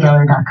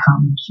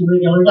 juliegeller.com.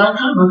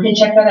 juliegeller.com. Okay,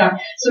 check that out.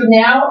 So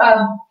now,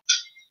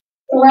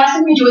 the last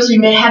thing we do is we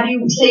may have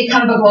you say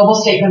kind of a global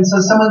statement.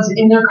 So someone's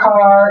in their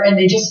car and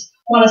they just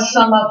want to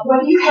sum up what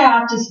do you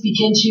have to speak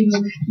into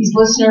these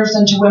listeners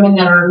and to women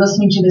that are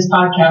listening to this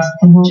podcast,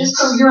 just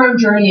from your own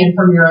journey and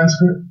from your own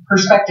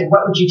perspective.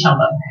 What would you tell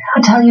them?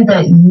 I'll tell you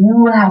that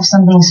you have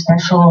something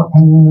special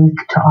and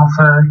unique to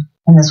offer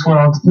in this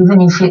world,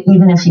 even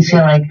if you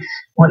feel like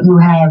what you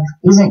have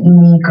isn't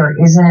unique or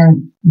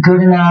isn't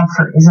good enough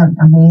or isn't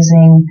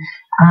amazing.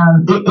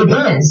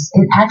 It is.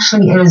 It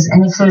actually is.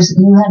 And if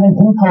you have an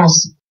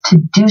impulse to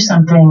do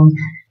something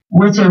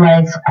with your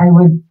life, I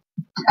would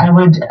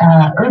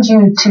urge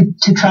you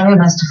to try your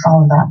best to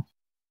follow that.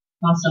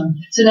 Awesome.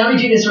 So now we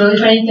do this really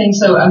funny thing.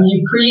 So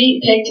you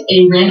pre-picked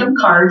a random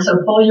card, so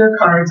pull your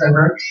cards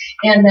over,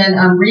 and then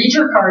read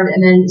your card,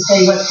 and then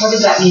say what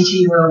does that mean to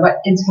you, or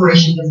what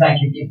inspiration does that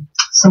give you?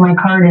 So my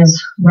card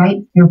is write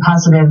your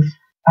positive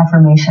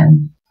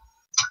affirmation.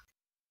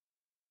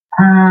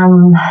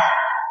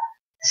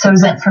 So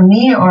is that for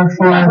me or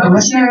for the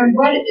listener?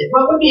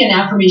 What would be an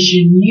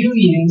affirmation you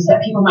use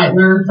that people might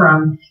learn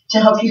from to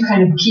help you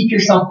kind of keep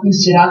yourself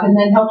boosted up and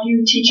then help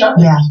you teach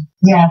others?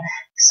 Yeah.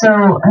 So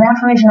an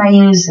affirmation I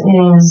use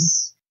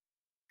is,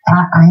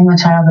 I am a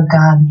child of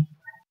God.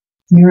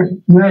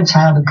 You're a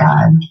child of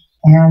God.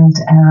 And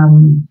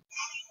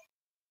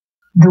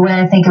the way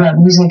I think about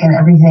music and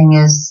everything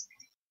is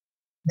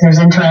there's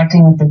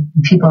interacting with the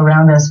people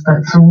around us.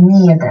 But for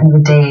me, at the end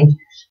of the day,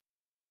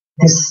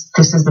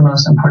 this is the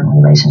most important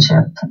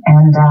relationship.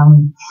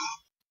 And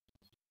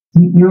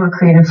you were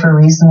created for a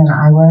reason, and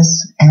I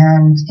was.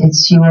 And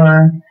it's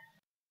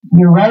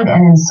you're right,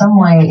 and in some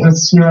way,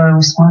 it's your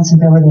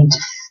responsibility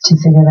to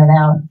figure that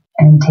out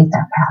and take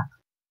that path.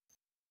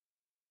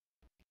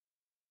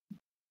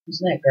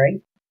 Isn't that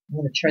great? I'm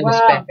going to turn this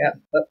back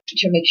up, but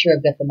to make sure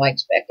I've got the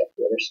mics back up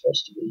where they're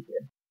supposed to be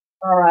here.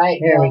 All right.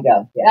 There we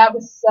go. Yeah. That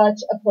was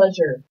such a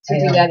pleasure to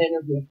do that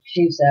interview.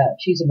 She's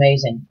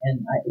amazing,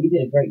 and you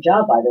did a great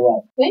job, by the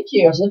way. Thank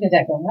you. I was looking at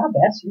that going, wow,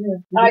 Bess, you're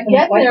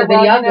get quite there, the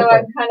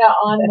videographer. I'm kind of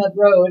on the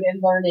road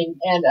and learning,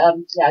 and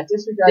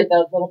disregard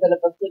the little bit of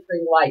a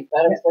flickering light,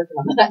 but I was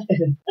working on that.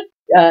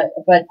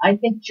 But I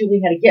think Julie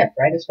had a gift,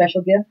 right? A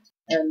special gift.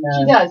 And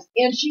she does,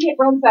 and she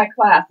runs that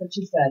class that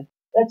she said.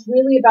 That's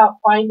really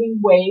about finding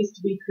ways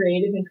to be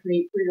creative and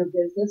create for your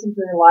business and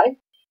for your life.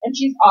 And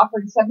she's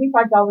offering $75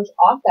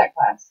 off that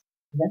class.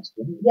 That's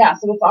good. Yeah,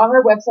 so it's on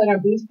her website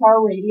on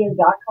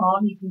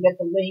boostpowerradio.com. You can get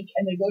the link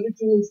and then go to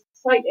Julie's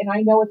site. And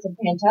I know it's a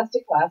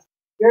fantastic class,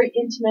 very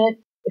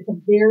intimate. It's a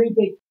very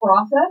big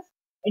process,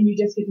 and you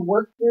just get to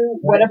work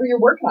through whatever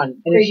you're working on.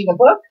 Creating a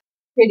book,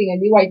 creating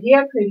a new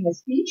idea, creating a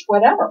speech,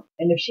 whatever.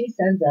 And if she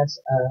sends us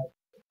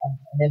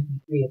an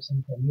MP3 of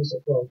some kind of music,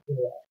 we'll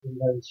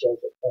know the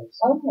shows at place.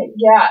 Okay,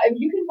 yeah, and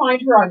you can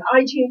find her on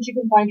iTunes. You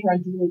can find her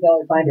on Julie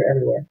Geller. Find her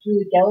everywhere.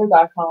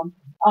 JulieGeller.com.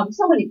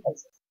 So many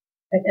places.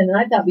 And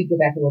I thought we'd go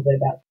back a little bit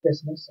about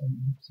Christmas and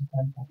some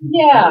fun talking.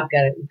 Yeah.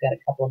 We've got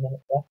a couple of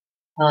minutes left.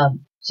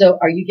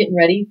 So are you getting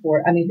ready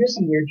for, here's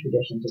some weird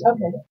traditions.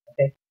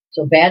 Okay.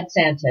 So bad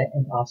Santa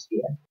in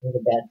Austria, or the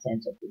bad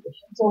Santa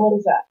tradition. So what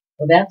is that?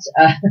 Well, that's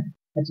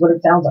what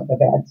it sounds like, a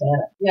bad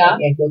Santa. Yeah.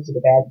 It goes to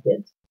the bad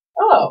kids.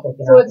 Oh, Like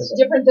so it's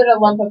different than a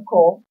lump of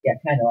coal. Yeah,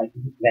 kind of like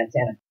bad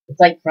Santa. It's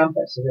like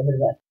Krampus. You remember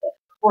that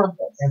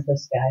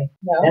Krampus guy?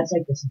 No. That's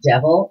like this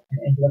devil, and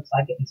it looks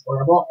like it. He's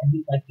horrible, and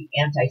he's like the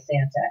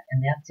anti-Santa,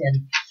 and that's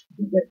in.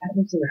 I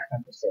don't see where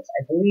Krampus is.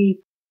 I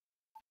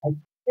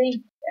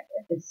think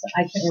it's.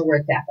 I can't remember where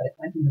it's at, but it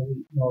might be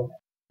Norway.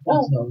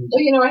 Oh, well,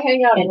 you know, I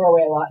hang out in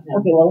Norway a lot now.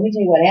 Okay, well, let me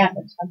tell you what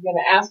happens. I'm going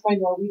to ask my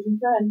Norwegian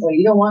friends. Well,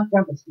 you don't want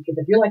Krampus, because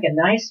if you're like a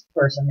nice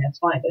person, that's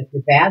fine. But if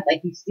you're bad,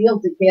 like he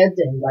steals the kids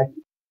and like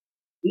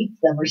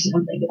eats them or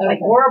something, it's like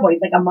horrible.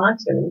 He's like a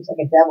monster. He looks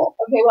like a devil.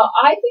 Okay, well,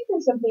 I think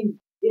there's something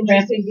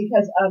interesting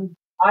because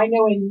I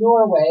know in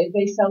Norway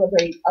they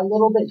celebrate a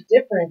little bit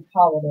different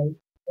holiday,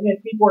 and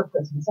it's before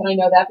Christmas. And I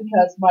know that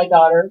because my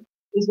daughter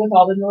is with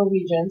all the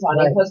Norwegians on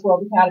A+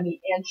 World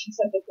Academy, and she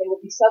said that they will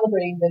be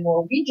celebrating the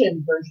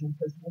Norwegian version of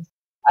Christmas.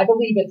 I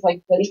believe it's like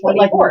the 24th.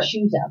 Like more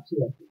shoes out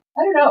too.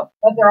 I don't know,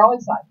 but they're all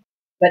excited.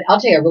 But I'll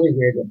tell you a really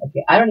weird one.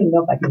 Okay, I don't even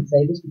know if I can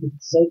say this because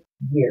it's so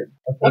weird.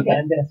 Okay. But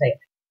I'm going to say it.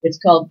 It's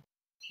called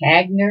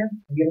Cagner.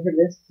 Have you ever heard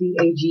of this?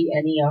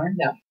 Cagner?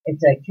 No.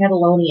 It's a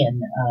Catalonian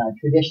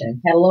tradition.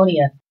 And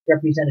Catalonia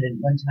represented at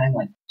one time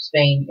like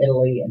Spain,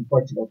 Italy, and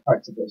Portugal,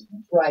 parts of those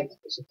countries. Right.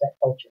 It's just that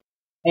culture.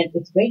 And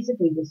it's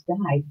basically this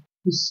guy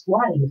who's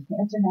squatting, his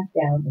pants are half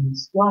down, and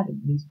he's squatting,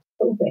 and he's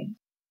pooping.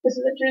 This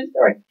is a true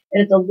story.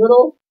 And it's a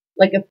little,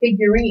 like a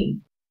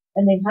figurine,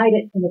 and they hide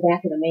it in the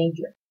back of the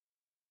manger.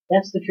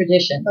 That's the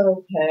tradition.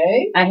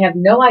 Okay. I have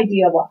no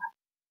idea why.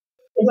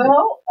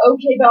 Well,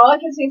 okay, but all I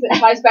can say is it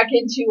ties back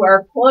into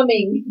our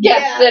plumbing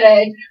guest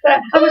today.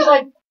 But I was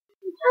like,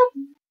 what?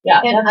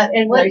 Yeah.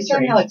 And let's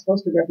learn how it's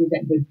supposed to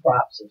represent good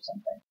crops or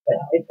something.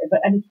 But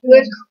I mean,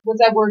 good, was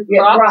that word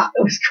crop? Crop.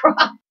 It was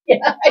crop. Yeah.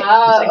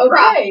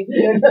 Okay.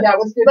 That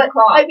was good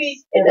crop. I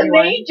mean, in the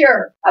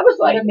manger. I was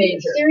like,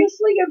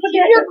 seriously?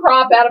 Keep your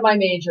crop out of my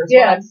manger is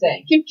what I'm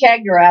saying. Keep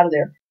Cagner out of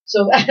there.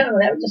 So I don't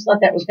know, I just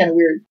thought that was kind of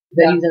weird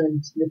that he's in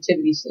the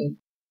nativity scene.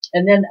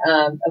 And then,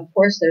 of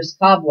course, there's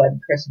Cobweb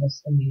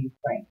Christmas in the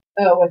Ukraine.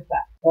 Oh, what's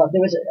that? Well,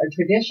 there was a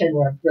tradition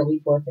where a really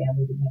poor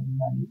family didn't have any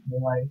money and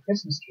they wanted a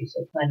Christmas tree,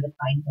 so they planted a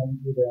pine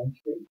cone with their own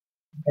tree.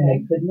 And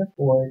they couldn't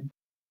afford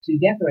to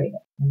decorate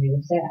it, and they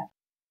were sad.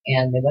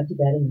 And they went to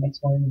bed, and the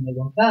next morning when they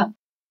woke up,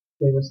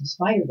 there was some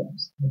spider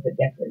webs that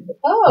decorated it.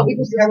 Oh,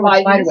 because the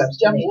spider webs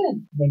jumped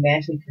in. They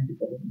magically turned to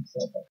gold and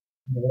silver.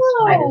 And there were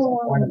spiders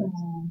like ornaments.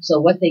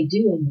 So what they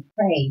do in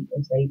Ukraine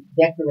is they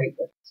decorate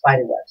with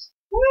spider webs.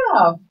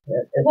 Wow.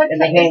 And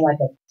they hang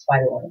like a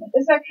spider ornament.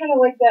 Is that kind of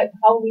like that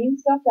Halloween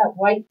stuff, that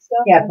white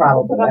stuff? Yeah,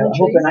 probably. I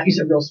hope they're not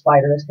using a real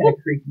spider. That's kind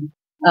of creepy.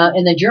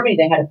 And then Germany,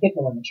 they had a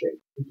pickle in the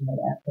tree. Did you know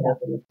that? They have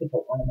a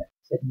pickle ornament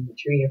sitting in the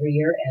tree every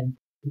year, and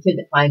the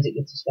kid that finds it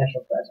gets a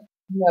special present.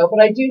 No,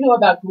 but I do know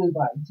about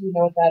glühwein. Do you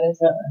know what that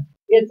is?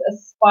 It's a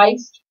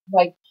spiced,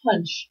 like,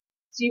 punch.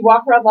 So you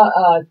walk around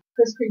the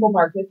Kris Kringle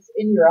markets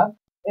in Europe,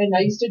 and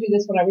I used to do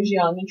this when I was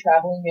young and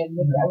traveling, and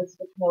I was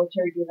with the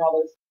military doing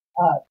all those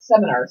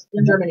seminars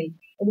in Germany.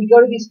 And we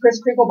go to these Kris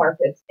Kringle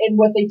markets, and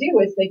what they do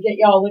is they get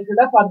you all liquored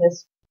up on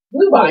this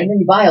glühwein. And then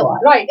you buy a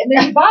lot. Right, and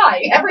then you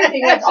buy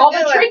everything, like all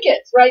the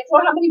trinkets, right? So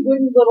how many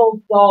wooden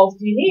little dolls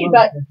do you need?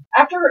 But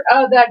after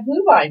that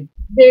glühwein,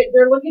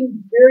 they're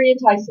looking very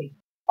enticing.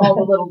 All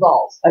the little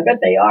dolls. I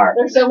bet they are.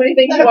 There's so many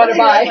things you want to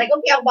buy. Like,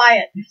 okay, I'll buy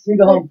it. You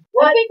go home.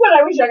 Well, I think when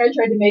I was young, I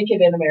tried to make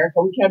it in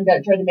America. We tried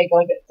to make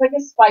it it's like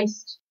a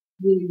spiced,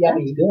 really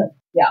yummy. That's good.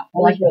 Yeah, I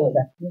like really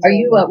that. Are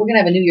you? We're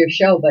gonna have a New Year's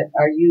show, but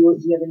do you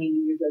have any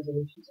New Year's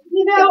resolutions?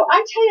 You know, I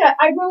tell you,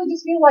 I really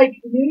just feel like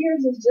New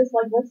Year's is just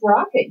like, let's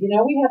rock it. You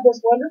know, we have this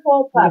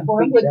wonderful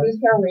platform with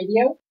Boost Power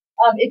Radio.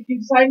 If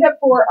you've signed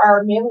up for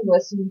our mailing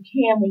list, and you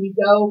can, when you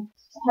go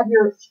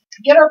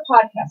get our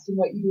podcast, and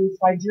what you do is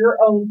find your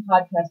own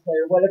podcast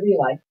player, whatever you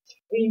like,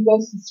 and you go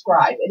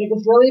subscribe. And it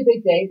was really a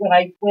big day when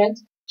I went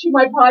to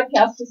my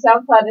podcast to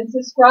SoundCloud and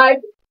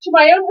subscribed to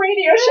my own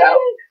radio show.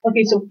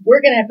 Okay, so we're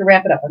going to have to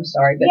wrap it up. I'm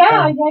sorry, but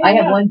I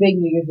have one big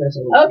New Year's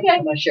resolution. Okay.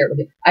 I'm going to share it with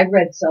you. I've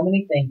read so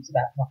many things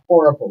about how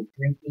horrible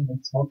drinking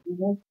and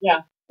smoking is.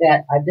 Yeah.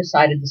 That I've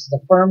decided this is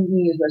a firm New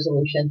Year's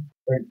resolution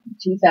for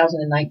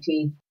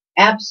 2019.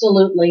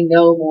 Absolutely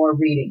no more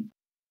reading.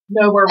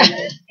 No more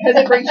reading,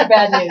 because it brings you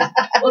bad news.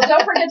 Well,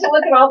 don't forget to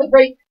look at all the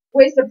great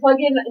ways to plug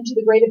into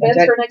the great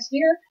events for next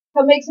year.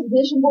 Come make some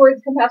vision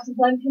boards, come have some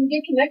fun, come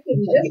get connected.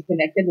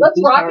 Let's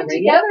rock it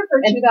together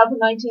for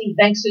 2019.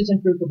 Thanks, Susan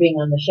Crew, for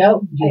being on the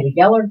show. Julie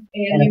Geller.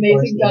 And the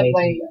amazing Doug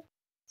Wayne.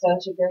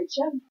 Such a great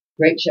show.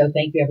 Great show.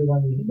 Thank you,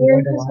 everyone.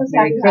 Merry Christmas.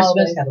 Merry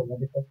Christmas. Have a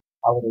wonderful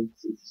holiday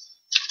season.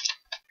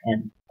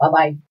 And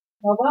bye-bye.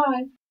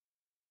 Bye-bye.